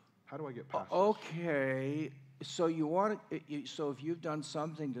 How do I get past this? Okay, so so if you've done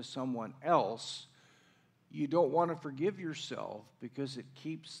something to someone else, you don't want to forgive yourself because it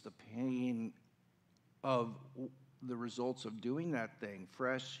keeps the pain of the results of doing that thing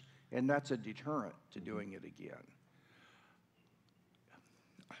fresh, and that's a deterrent to doing it again.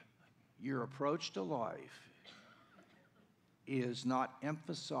 Your approach to life is not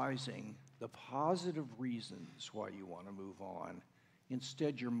emphasizing the positive reasons why you want to move on.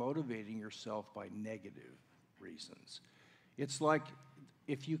 Instead, you're motivating yourself by negative reasons. It's like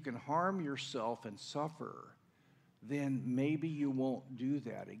if you can harm yourself and suffer, then maybe you won't do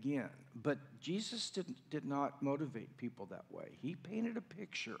that again. But Jesus did not motivate people that way. He painted a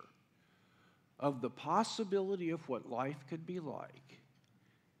picture of the possibility of what life could be like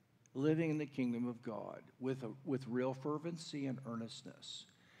living in the kingdom of God with real fervency and earnestness.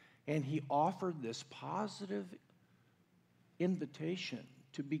 And he offered this positive invitation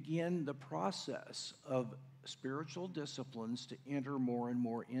to begin the process of spiritual disciplines to enter more and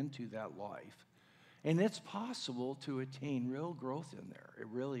more into that life. And it's possible to attain real growth in there. It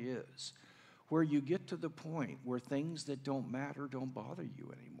really is. Where you get to the point where things that don't matter don't bother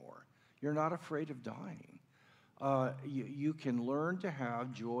you anymore. You're not afraid of dying. You can learn to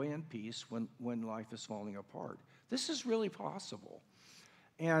have joy and peace when life is falling apart. This is really possible.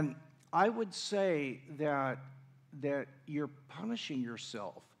 And I would say that you're punishing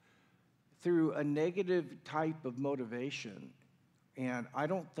yourself through a negative type of motivation, and I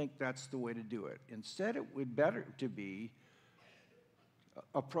don't think that's the way to do it. Instead, it would better to be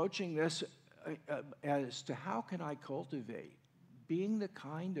approaching this as to how can I cultivate being the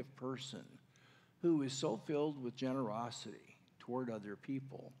kind of person who is so filled with generosity toward other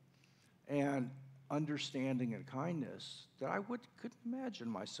people and understanding and kindness that I couldn't imagine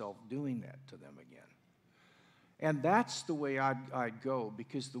myself doing that to them again. And that's the way I'd go,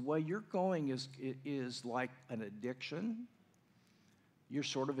 because the way you're going is like an addiction. You're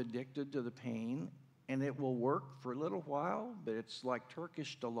sort of addicted to the pain, and it will work for a little while, but it's like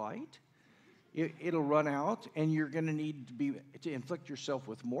Turkish delight. It'll run out, and you're going to need to inflict yourself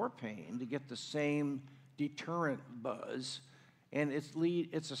with more pain to get the same deterrent buzz. And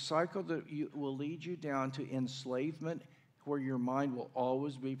it's a cycle that will lead you down to enslavement, where your mind will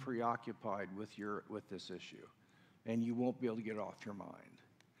always be preoccupied with this issue, and you won't be able to get it off your mind.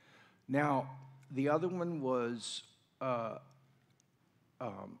 Now, the other one was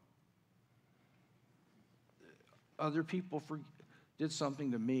other people did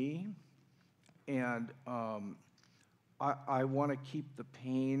something to me, and I want to keep the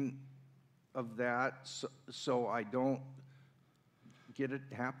pain of that so I don't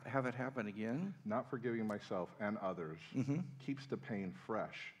have it happen again. Not forgiving myself and others keeps the pain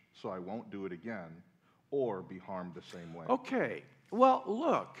fresh, so I won't do it again or be harmed the same way. Okay. Well,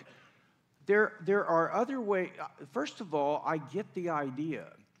 look, there are other ways. First of all, I get the idea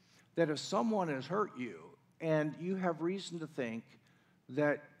that if someone has hurt you and you have reason to think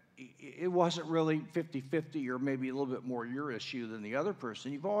that it wasn't really 50-50 or maybe a little bit more your issue than the other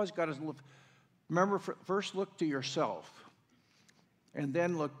person, you've always got to remember, first look to yourself and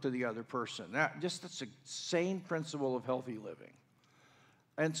then look to the other person. That's a sane principle of healthy living.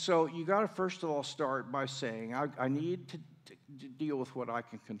 And so you got to first of all start by saying, I need to deal with what I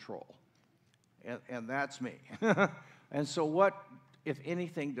can control. And that's me. And so what, if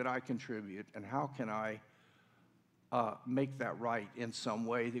anything, did I contribute, and how can I make that right in some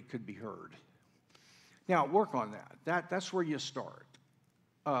way that could be heard? Now, work on that. That's where you start.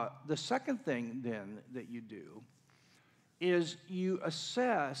 The second thing, then, that you do is you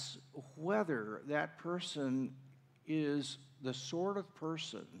assess whether that person is the sort of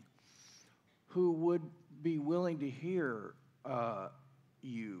person who would be willing to hear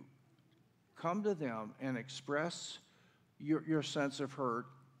you come to them and express your sense of hurt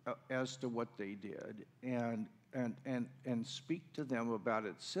as to what they did, and speak to them about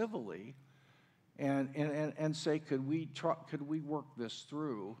it civilly, and say, could we work this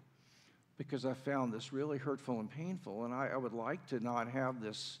through, because I found this really hurtful and painful, and I would like to not have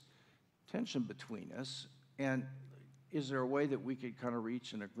this tension between us, and is there a way that we could kind of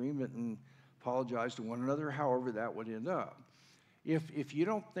reach an agreement and apologize to one another, however that would end up? If you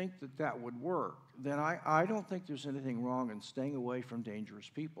don't think that would work, then I don't think there's anything wrong in staying away from dangerous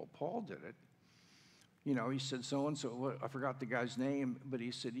people. Paul did it. You know, he said, so-and-so, I forgot the guy's name, but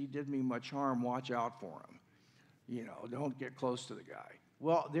he said, he did me much harm, watch out for him. You know, don't get close to the guy.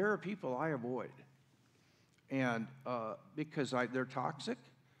 Well, there are people I avoid, and because they're toxic,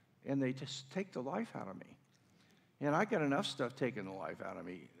 and they just take the life out of me. And I got enough stuff taking the life out of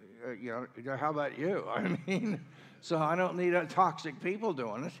me. You know, how about you? I mean, so I don't need toxic people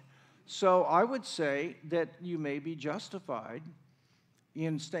doing it. So I would say that you may be justified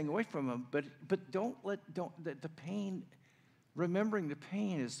in staying away from them, but the pain. Remembering the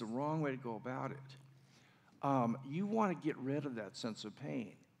pain is the wrong way to go about it. You want to get rid of that sense of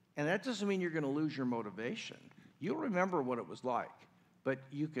pain, and that doesn't mean you're going to lose your motivation. You'll remember what it was like, but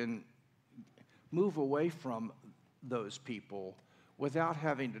you can move away from those people without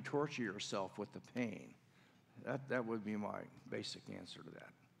having to torture yourself with the pain. That would be my basic answer to that.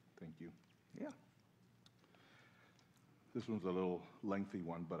 Thank you. Yeah. This one's a little lengthy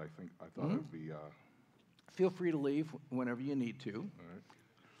one, but I thought it would be. Feel free to leave whenever you need to. All right.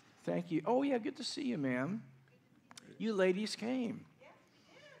 Thank you. Oh yeah, good to see you, ma'am. You ladies came.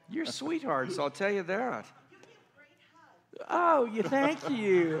 You're sweethearts, I'll tell you that. You give great hugs. Oh, thank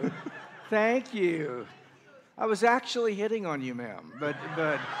you. Thank you. I was actually hitting on you, ma'am, but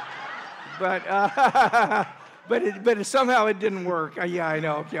somehow it didn't work. Yeah, I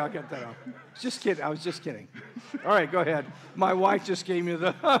know. Okay, I'll get that off. Just kidding. I was just kidding. All right, go ahead. My wife just gave me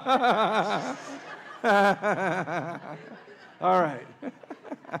the. All right.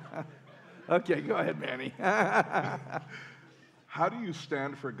 Okay, go ahead, Manny. How do you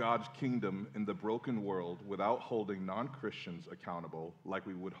stand for God's kingdom in the broken world without holding non-Christians accountable like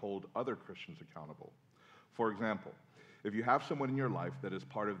we would hold other Christians accountable? For example, if you have someone in your life that is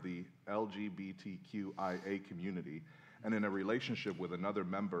part of the LGBTQIA community and in a relationship with another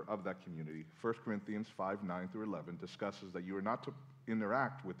member of that community, 1 Corinthians 5:9-11 discusses that you are not to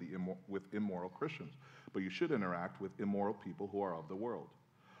interact with immoral Christians, but you should interact with immoral people who are of the world.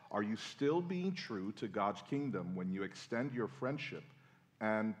 Are you still being true to God's kingdom when you extend your friendship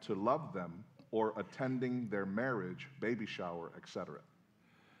and to love them, or attending their marriage, baby shower, etc.?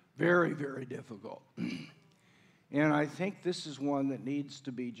 Very, very difficult. And I think this is one that needs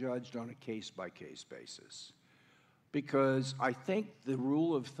to be judged on a case-by-case basis. Because I think the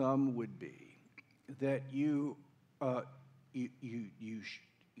rule of thumb would be that you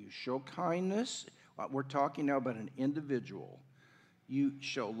show kindness. We're talking now about an individual. You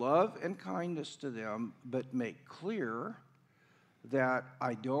show love and kindness to them, but make clear that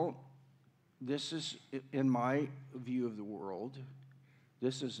this is, in my view of the world,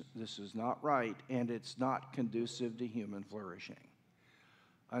 this is not right, and it's not conducive to human flourishing.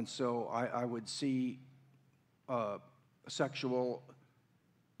 And so I would see sexual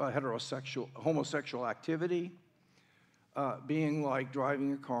homosexual activity being like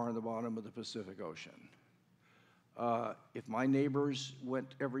driving a car on the bottom of the Pacific Ocean. If my neighbors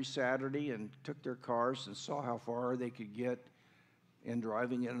went every Saturday and took their cars and saw how far they could get in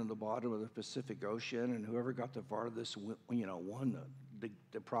driving in on the bottom of the Pacific Ocean, and whoever got the farthest, won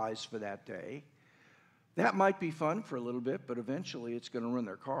the prize for that day, that might be fun for a little bit, but eventually it's going to ruin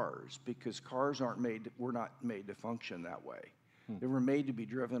their cars, because cars were not made to function that way. They were made to be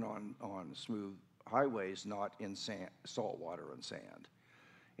driven on smooth highways, not in salt water and sand.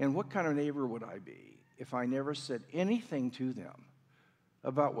 And what kind of neighbor would I be if I never said anything to them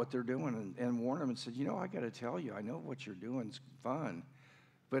about what they're doing and warned them and said, I got to tell you, I know what you're doing is fun,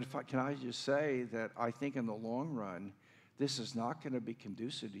 but can I just say that I think in the long run, this is not going to be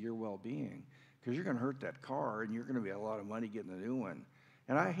conducive to your well-being, because you're going to hurt that car and you're going to be a lot of money getting a new one.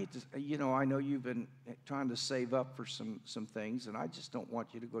 And I hate to, I know you've been trying to save up for some things, and I just don't want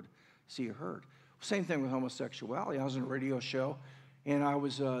you to go see you hurt. Same thing with homosexuality. I was in a radio show, and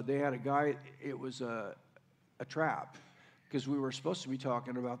they had a guy, it was a trap, because we were supposed to be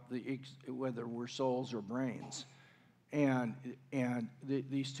talking about whether we're souls or brains. And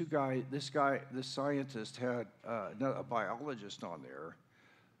these two guys, this scientist had a biologist on there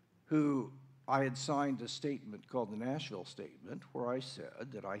who I had signed a statement called the Nashville Statement, where I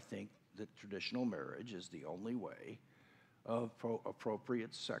said that I think that traditional marriage is the only way of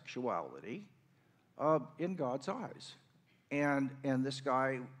appropriate sexuality in God's eyes. And this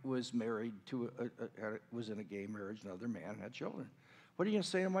guy was married was in a gay marriage, another man, had children. What are you going to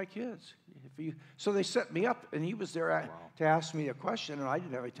say to my kids? So they set me up, and he was there to ask me a question, and I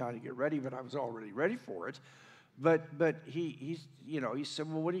didn't have any time to get ready, but I was already ready for it. But he said,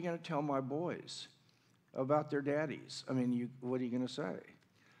 well, what are you going to tell my boys about their daddies? I mean, what are you going to say?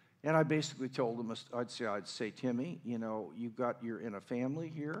 And I basically told him, I'd say, Timmy, you're in a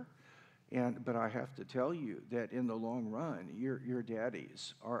family here, but I have to tell you that in the long run, your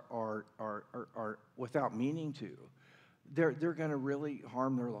daddies are without meaning to, they're going to really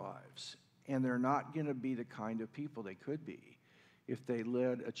harm their lives, and they're not going to be the kind of people they could be if they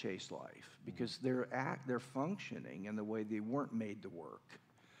led a chaste life, because they're functioning in the way they weren't made to work.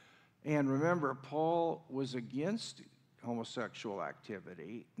 And remember, Paul was against homosexual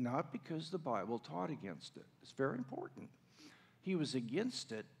activity, not because the Bible taught against it. It's very important. He was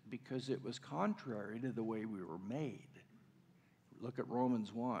against it because it was contrary to the way we were made. Look at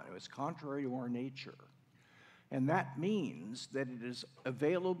Romans 1. It was contrary to our nature. And that means that it is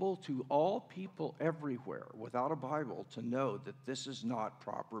available to all people everywhere without a Bible to know that this is not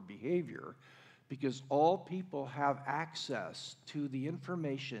proper behavior, because all people have access to the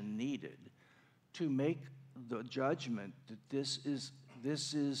information needed to make the judgment that this is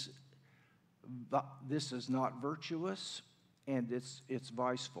not virtuous and it's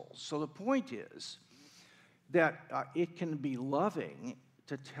viceful. So the point is that it can be loving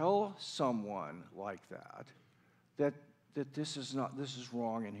to tell someone like that this is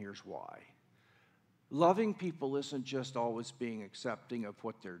wrong, and here's why. Loving people isn't just always being accepting of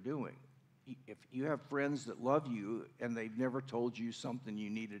what they're doing. If you have friends that love you and they've never told you something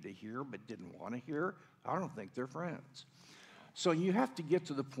you needed to hear but didn't want to hear, I don't think they're friends. So you have to get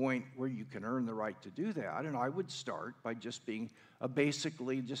to the point where you can earn the right to do that, and I would start by just being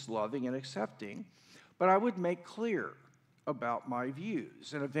basically just loving and accepting, but I would make clear about my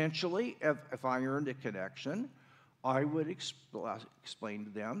views, and eventually, if I earned a connection, I would explain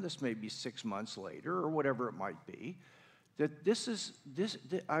to them, this may be 6 months later or whatever it might be, that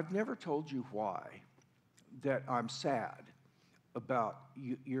I've never told you why that I'm sad about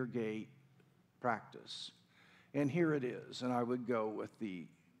your gay practice. And here it is. And I would go with the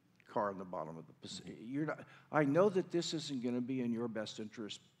car in the bottom of the Pacific. I know that this isn't going to be in your best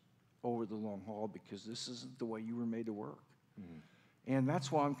interest over the long haul, because this isn't the way you were made to work. Mm-hmm. And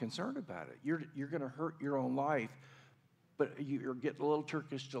that's why I'm concerned about it. You're going to hurt your own life, but you're getting a little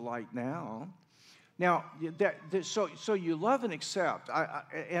Turkish delight now. Now, so you love and accept.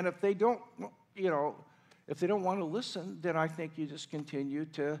 And if they don't, if they don't want to listen, then I think you just continue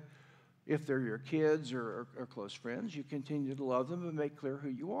to, if they're your kids or close friends, you continue to love them and make clear who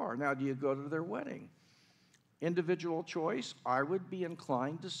you are. Now, do you go to their wedding? Individual choice, I would be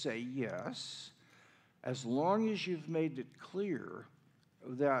inclined to say yes, as long as you've made it clear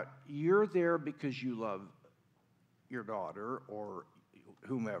that you're there because you love your daughter or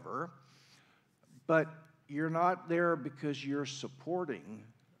whomever, but you're not there because you're supporting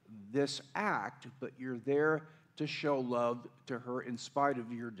this act, but you're there to show love to her in spite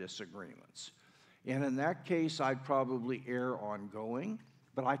of your disagreements. And in that case, I'd probably err on going,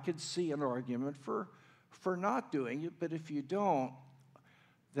 but I could see an argument for not doing it. But if you don't,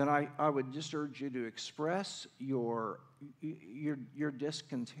 then I would just urge you to express your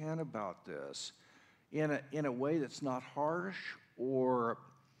discontent about this in a way that's not harsh or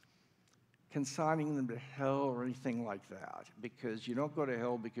consigning them to hell or anything like that. Because you don't go to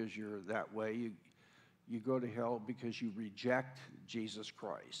hell because you're that way. You go to hell because you reject Jesus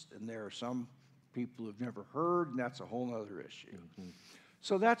Christ. And there are some people who've never heard, and that's a whole other issue.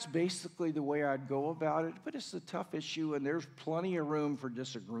 So that's basically the way I'd go about it, but it's a tough issue, and there's plenty of room for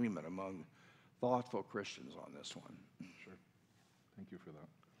disagreement among thoughtful Christians on this one. Sure. Thank you for that.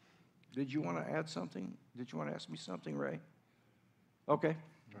 Did you want to add something? Did you want to ask me something, Ray? Okay.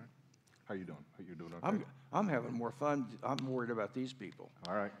 All right. How you doing? You doing okay? I'm having more fun. I'm worried about these people.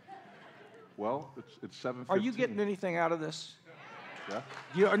 All right. Well, it's 7:15. Are you getting anything out of this?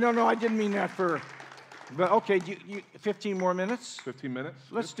 Yeah. No, I didn't mean that for... But okay, 15 more minutes? 15 minutes?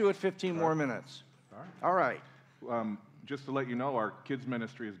 Let's do it 15 more minutes. All right. All right. Just to let you know, our kids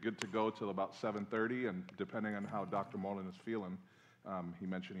ministry is good to go till about 7:30, and depending on how Dr. Moreland is feeling, he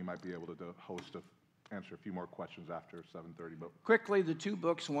mentioned he might be able to answer a few more questions after 7:30. But Quickly, the two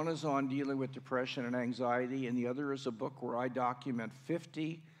books, one is on dealing with depression and anxiety, and the other is a book where I document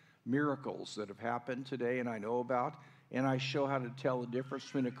 50 miracles that have happened today and I know about, and I show how to tell the difference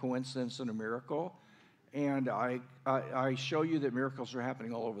between a coincidence and a miracle. And I show you that miracles are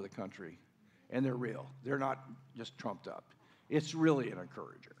happening all over the country, and they're real. They're not just trumped up. It's really an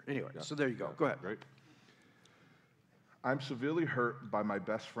encourager. Anyway, so there you go. Go ahead. Great. I'm severely hurt by my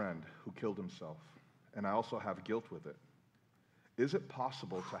best friend who killed himself, and I also have guilt with it. Is it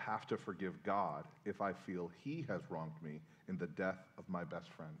possible to have to forgive God if I feel he has wronged me in the death of my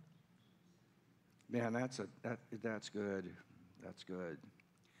best friend? Man, that's good. That's good.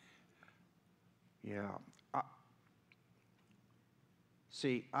 Yeah.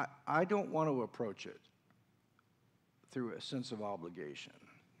 I don't want to approach it through a sense of obligation.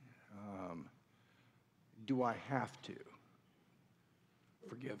 Do I have to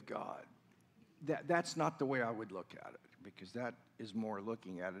forgive God? That's not the way I would look at it, because that is more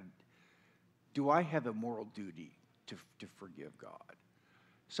looking at it. Do I have a moral duty to forgive God?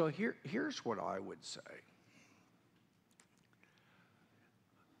 So here's what I would say.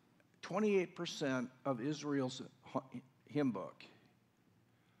 28% of Israel's hymn book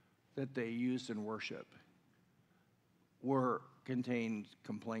that they used in worship contained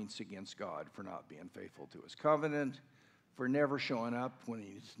complaints against God for not being faithful to his covenant, for never showing up when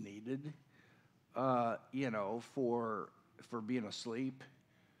he's needed, for being asleep.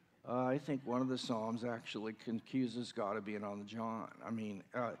 I think one of the Psalms actually accuses God of being on the John.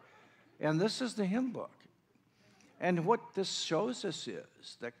 And this is the hymn book. And what this shows us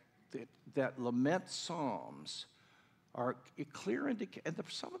is that lament psalms are a clear indication, and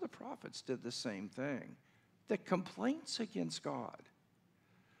some of the prophets did the same thing, that complaints against God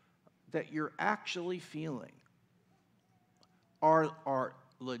that you're actually feeling are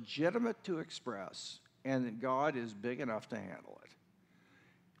legitimate to express, and that God is big enough to handle it.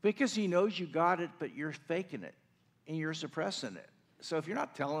 Because he knows you got it, but you're faking it, and you're suppressing it. So if you're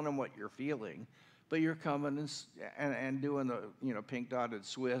not telling him what you're feeling, but you're coming and doing the pink dotted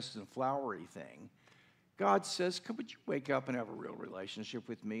Swiss and flowery thing, God says, would you wake up and have a real relationship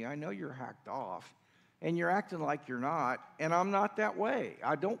with me? I know you're hacked off, and you're acting like you're not, and I'm not that way.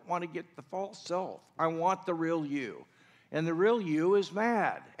 I don't want to get the false self. I want the real you. And the real you is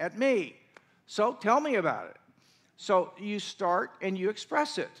mad at me. So tell me about it. So you start and you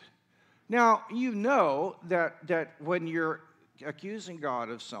express it. Now, you know that when you're accusing God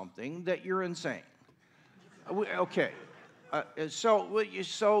of something, that you're insane. Okay. These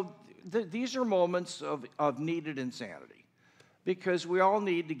are moments of needed insanity, because we all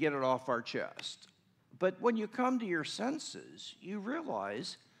need to get it off our chest. But when you come to your senses, you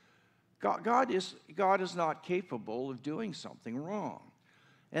realize God is not capable of doing something wrong.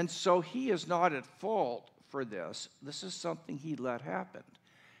 And so he is not at fault for this. This is something he let happen.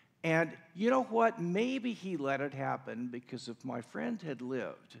 And you know what? Maybe he let it happen because if my friend had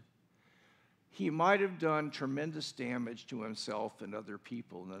lived, he might have done tremendous damage to himself and other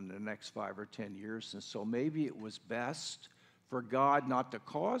people in the next 5 or 10 years. And so maybe it was best for God not to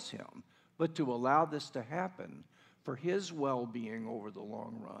cause him, but to allow this to happen for his well-being over the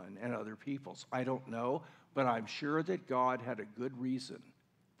long run and other people's. I don't know, but I'm sure that God had a good reason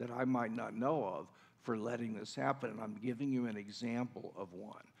that I might not know of for letting this happen, and I'm giving you an example of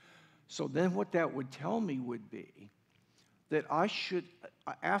one. So then what that would tell me would be that I should,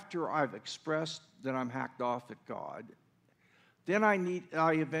 after I've expressed that I'm hacked off at God, then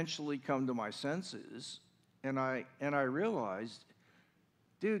I eventually come to my senses, and I realized,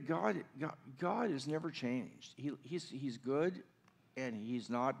 dude, God has never changed. He's good. and he's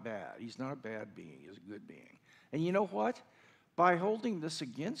not bad. He's not a bad being. He's a good being. And you know what? By holding this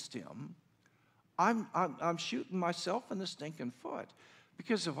against him, I'm shooting myself in the stinking foot.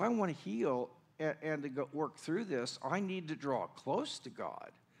 Because if I want to heal and to go work through this, I need to draw close to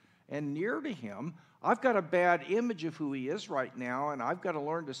God and near to him. I've got a bad image of who he is right now, and I've got to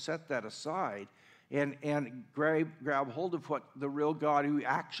learn to set that aside and grab hold of what the real God who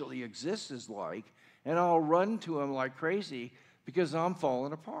actually exists is like, and I'll run to him like crazy because I'm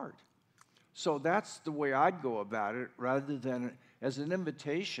falling apart. So that's the way I'd go about it, rather than as an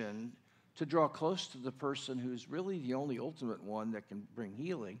invitation to draw close to the person who's really the only ultimate one that can bring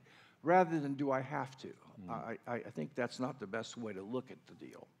healing, rather than do I have to. I think that's not the best way to look at the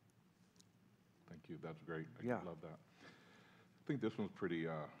deal. Thank you. That's great. I Yeah. love that. I think this one's pretty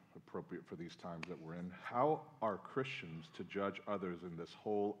appropriate for these times that we're in. How are Christians to judge others in this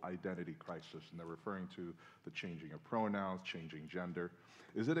whole identity crisis? And they're referring to the changing of pronouns, changing gender.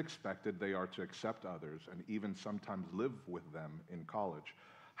 Is it expected they are to accept others and even sometimes live with them in college?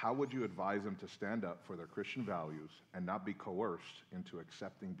 How would you advise them to stand up for their Christian values and not be coerced into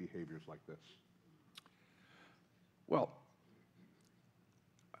accepting behaviors like this? Well,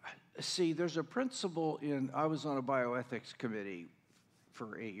 see, there's a principle I was on a bioethics committee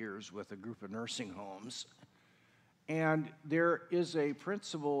for 8 years with a group of nursing homes, and there is a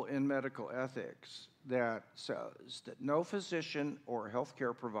principle in medical ethics that says that no physician or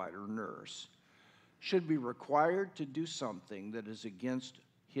healthcare provider, nurse, should be required to do something that is against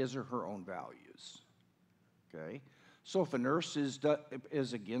his or her own values. Okay? So if a nurse is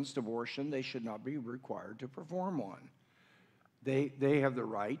against abortion, they should not be required to perform one. They have the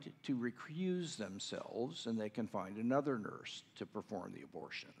right to recuse themselves, and they can find another nurse to perform the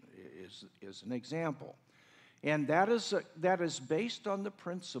abortion, is an example. And that is based on the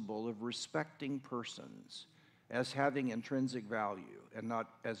principle of respecting persons as having intrinsic value and not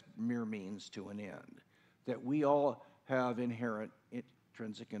as mere means to an end, that we all have inherent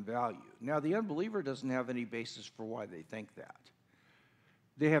intrinsic value. Now, the unbeliever doesn't have any basis for why they think that.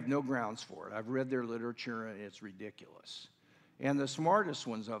 They have no grounds for it. I've read their literature, and it's ridiculous. And the smartest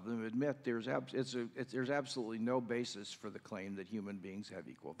ones of them admit there's absolutely no basis for the claim that human beings have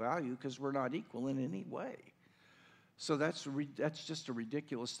equal value, because we're not equal in any way. So that's just a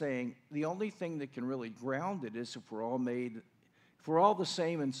ridiculous thing. The only thing that can really ground it is if we're all the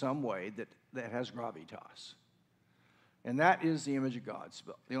same in some way that has gravitas. And that is the image of God,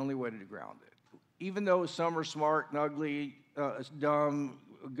 the only way to ground it. Even though some are smart and ugly, dumb,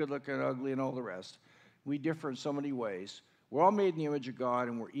 good-looking, ugly, and all the rest, we differ in so many ways. We're all made in the image of God,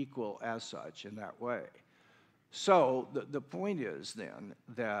 and we're equal as such in that way. So the point is then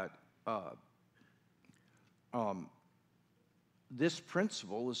that this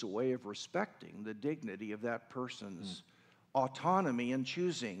principle is a way of respecting the dignity of that person's autonomy in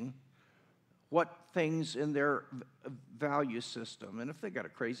choosing what things in their value system, and if they got a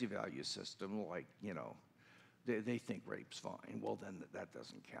crazy value system, like, they think rape's fine, well, then that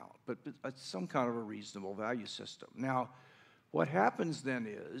doesn't count. But it's some kind of a reasonable value system. Now, what happens then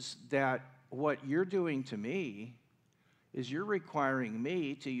is that what you're doing to me is you're requiring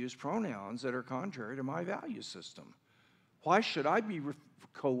me to use pronouns that are contrary to my value system. Why should I be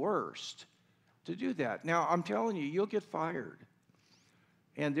coerced to do that? Now, I'm telling you, you'll get fired.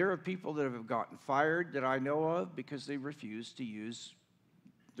 And there are people that have gotten fired that I know of because they refuse to use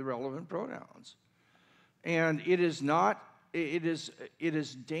the relevant pronouns. And it is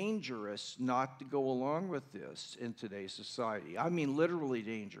dangerous not to go along with this in today's society. I mean, literally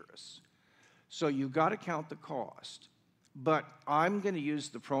dangerous. So you've got to count the cost. But I'm going to use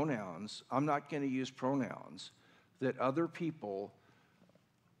the pronouns. I'm not going to use pronouns that other people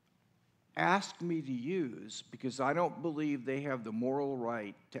ask me to use, because I don't believe they have the moral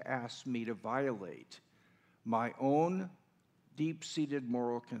right to ask me to violate my own deep-seated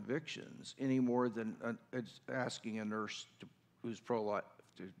moral convictions any more than asking a nurse who's pro-life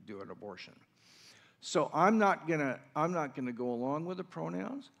to do an abortion. So I'm not gonna go along with the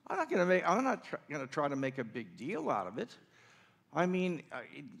pronouns. I'm not gonna try to make a big deal out of it. I mean,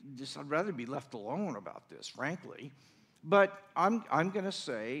 I'd rather be left alone about this, frankly. But I'm going to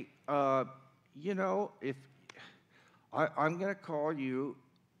say, if I'm going to call you,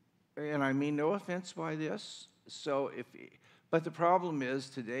 and I mean no offense by this. But the problem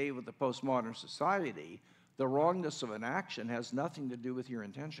is today with the postmodern society, the wrongness of an action has nothing to do with your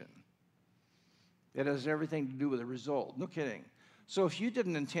intention. It has everything to do with the result. No kidding. So if you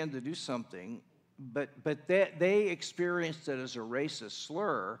didn't intend to do something, but they experienced it as a racist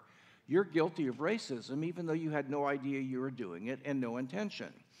slur, you're guilty of racism, even though you had no idea you were doing it and no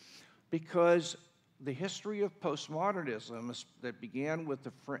intention. Because the history of postmodernism that began with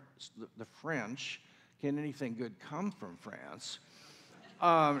the French, can anything good come from France,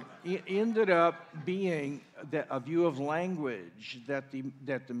 ended up being a view of language, that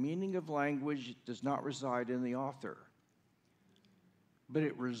the meaning of language does not reside in the author, but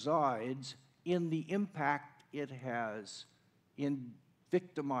it resides in the impact it has in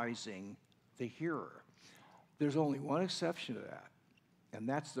victimizing the hearer. There's only one exception to that, and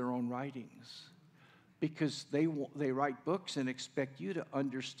that's their own writings. Because they write books and expect you to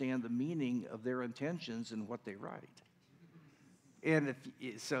understand the meaning of their intentions and what they write. And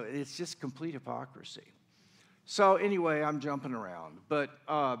so it's just complete hypocrisy. So anyway, I'm jumping around. But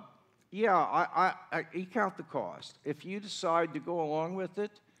yeah, you count the cost. If you decide to go along with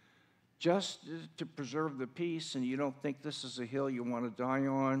it, just to preserve the peace, and you don't think this is a hill you want to die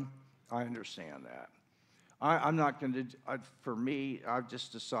on, I understand that. I'm not going to, for me, I've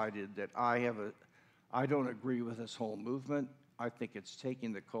just decided that I don't agree with this whole movement. I think it's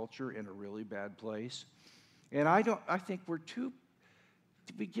taking the culture in a really bad place. And I think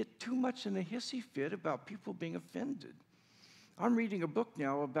we get too much in a hissy fit about people being offended. I'm reading a book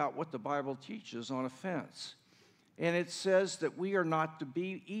now about what the Bible teaches on offense. And it says that we are not to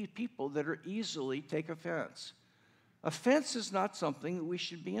be people that are easily take offense. Offense is not something that we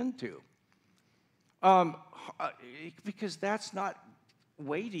should be into. Because that's not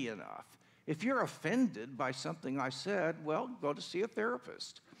weighty enough. If you're offended by something I said, well, go to see a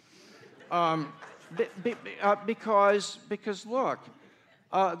therapist. Because look,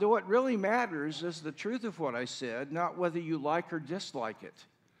 what really matters is the truth of what I said, not whether you like or dislike it.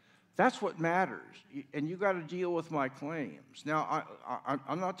 That's what matters, and you got to deal with my claims. Now,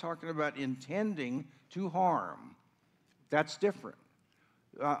 I'm not talking about intending to harm. That's different.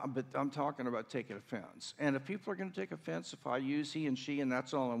 But I'm talking about taking offense. And if people are going to take offense if I use he and she, and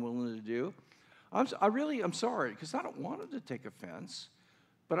that's all I'm willing to do, I'm sorry, because I don't want them to take offense.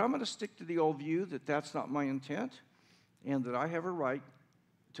 But I'm going to stick to the old view that that's not my intent, and that I have a right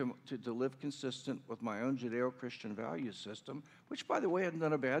to live consistent with my own Judeo-Christian value system, which, by the way, had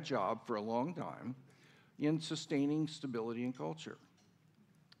done a bad job for a long time in sustaining stability and culture.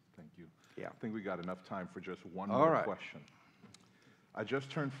 Thank you. Yeah. I think we got enough time for just one All more right. question. I just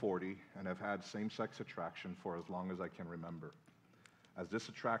turned 40 and have had same-sex attraction for as long as I can remember. As this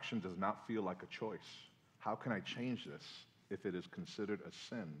attraction does not feel like a choice, how can I change this if it is considered a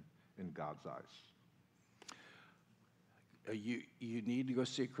sin in God's eyes? You need to go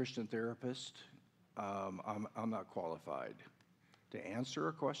see a Christian therapist. I'm not qualified to answer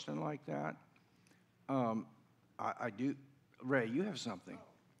a question like that. I do. Ray, you have something.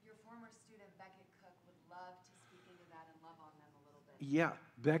 Your former student, Beckett Cook, would love to speak into that and love on them a little bit. Yeah,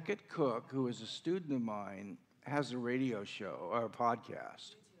 Beckett Cook, who is a student of mine, has a radio show or a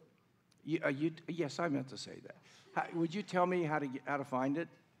podcast. Yes, I meant to say that. Would you tell me how to find it?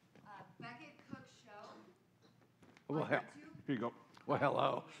 Beckett Cook Show. Well, on hell, YouTube. Here you go. well,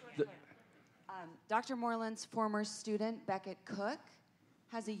 hello. Dr. Moreland's former student, Beckett Cook,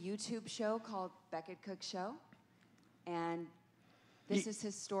 has a YouTube show called Beckett Cook Show. And this is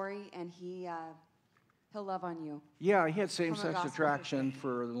his story, and he'll love on you. Yeah, he had same-sex gospel attraction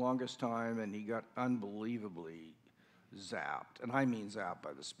for the longest time, and he got unbelievably zapped, and I mean zapped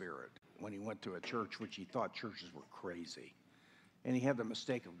by the Spirit, when he went to a church which he thought churches were crazy. And he had the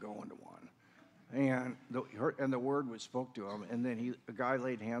mistake of going to one. And the word was spoke to him, and then a guy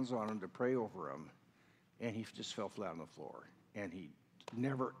laid hands on him to pray over him, and he just fell flat on the floor. And he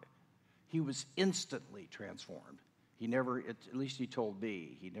was instantly transformed. He never, at least he told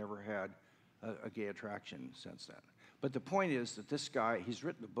me, he never had a gay attraction since then. But the point is that this guy, he's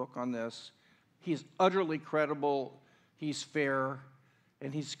written a book on this. He's utterly credible. He's fair.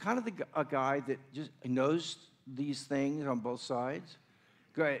 And he's kind of a guy that just knows these things on both sides.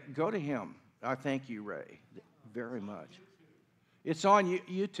 Go to him. I thank you, Ray, very much. It's on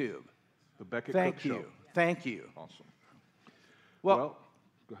YouTube. The Beckett Thank Cook you. Show. Thank you. Awesome. Well,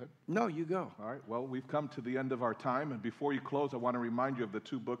 Go ahead. no, you go. All right, well, we've come to the end of our time, and before you close, I want to remind you of the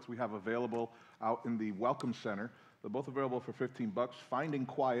two books we have available out in the Welcome Center. They're both available for $15. Finding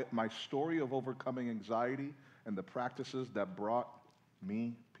Quiet, My Story of Overcoming Anxiety and the Practices That Brought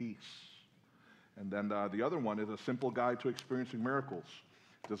Me Peace. And then the other one is A Simple Guide to Experiencing Miracles.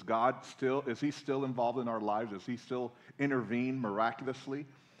 Is he still involved in our lives? Does he still intervene miraculously?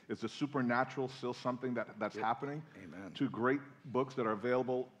 Is the supernatural still something that's happening? Amen. Two great books that are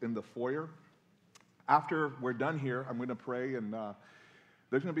available in the foyer. After we're done here, I'm going to pray, and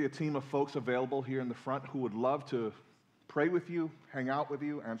there's going to be a team of folks available here in the front who would love to pray with you, hang out with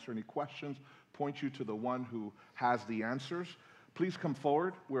you, answer any questions, point you to the one who has the answers. please come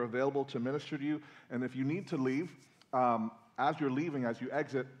forward. We're available to minister to you. And if you need to leave, as you're leaving, as you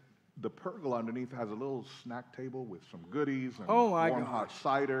exit, the pergola underneath has a little snack table with some goodies and Oh, my warm gosh. hot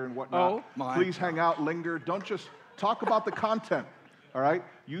cider and whatnot. Oh, my Please hang out, linger. Don't just talk about the content, all right?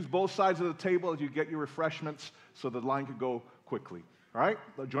 Use both sides of the table as you get your refreshments so the line could go quickly, all right?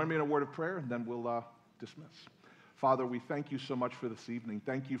 Join me in a word of prayer, and then we'll dismiss. Father, we thank you so much for this evening.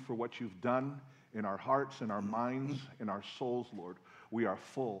 Thank you for what you've done in our hearts, in our minds, in our souls, Lord. We are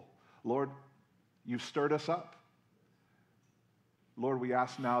full. Lord, you've stirred us up. Lord, we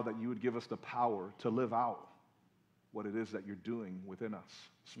ask now that you would give us the power to live out what it is that you're doing within us.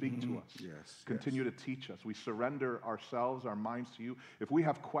 Speak to us. Yes, Continue to teach us. We surrender ourselves, our minds to you. If we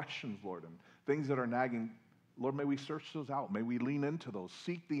have questions, Lord, and things that are nagging, Lord, may we search those out. May we lean into those,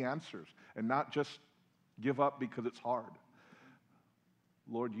 seek the answers, and not just give up because it's hard.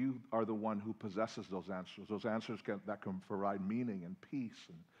 Lord, you are the one who possesses those answers that can provide meaning and peace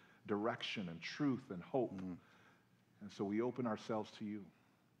and direction and truth and hope. And so we open ourselves to you.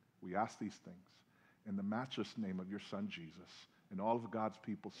 We ask these things in the matchless name of your Son, Jesus. And all of God's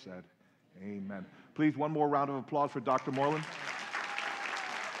people said, amen. Please, one more round of applause for Dr. Moreland.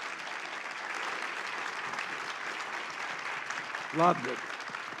 Loved it.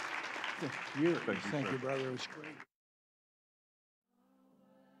 Thank you. Thank you, Thank sir. you, brother. It was great.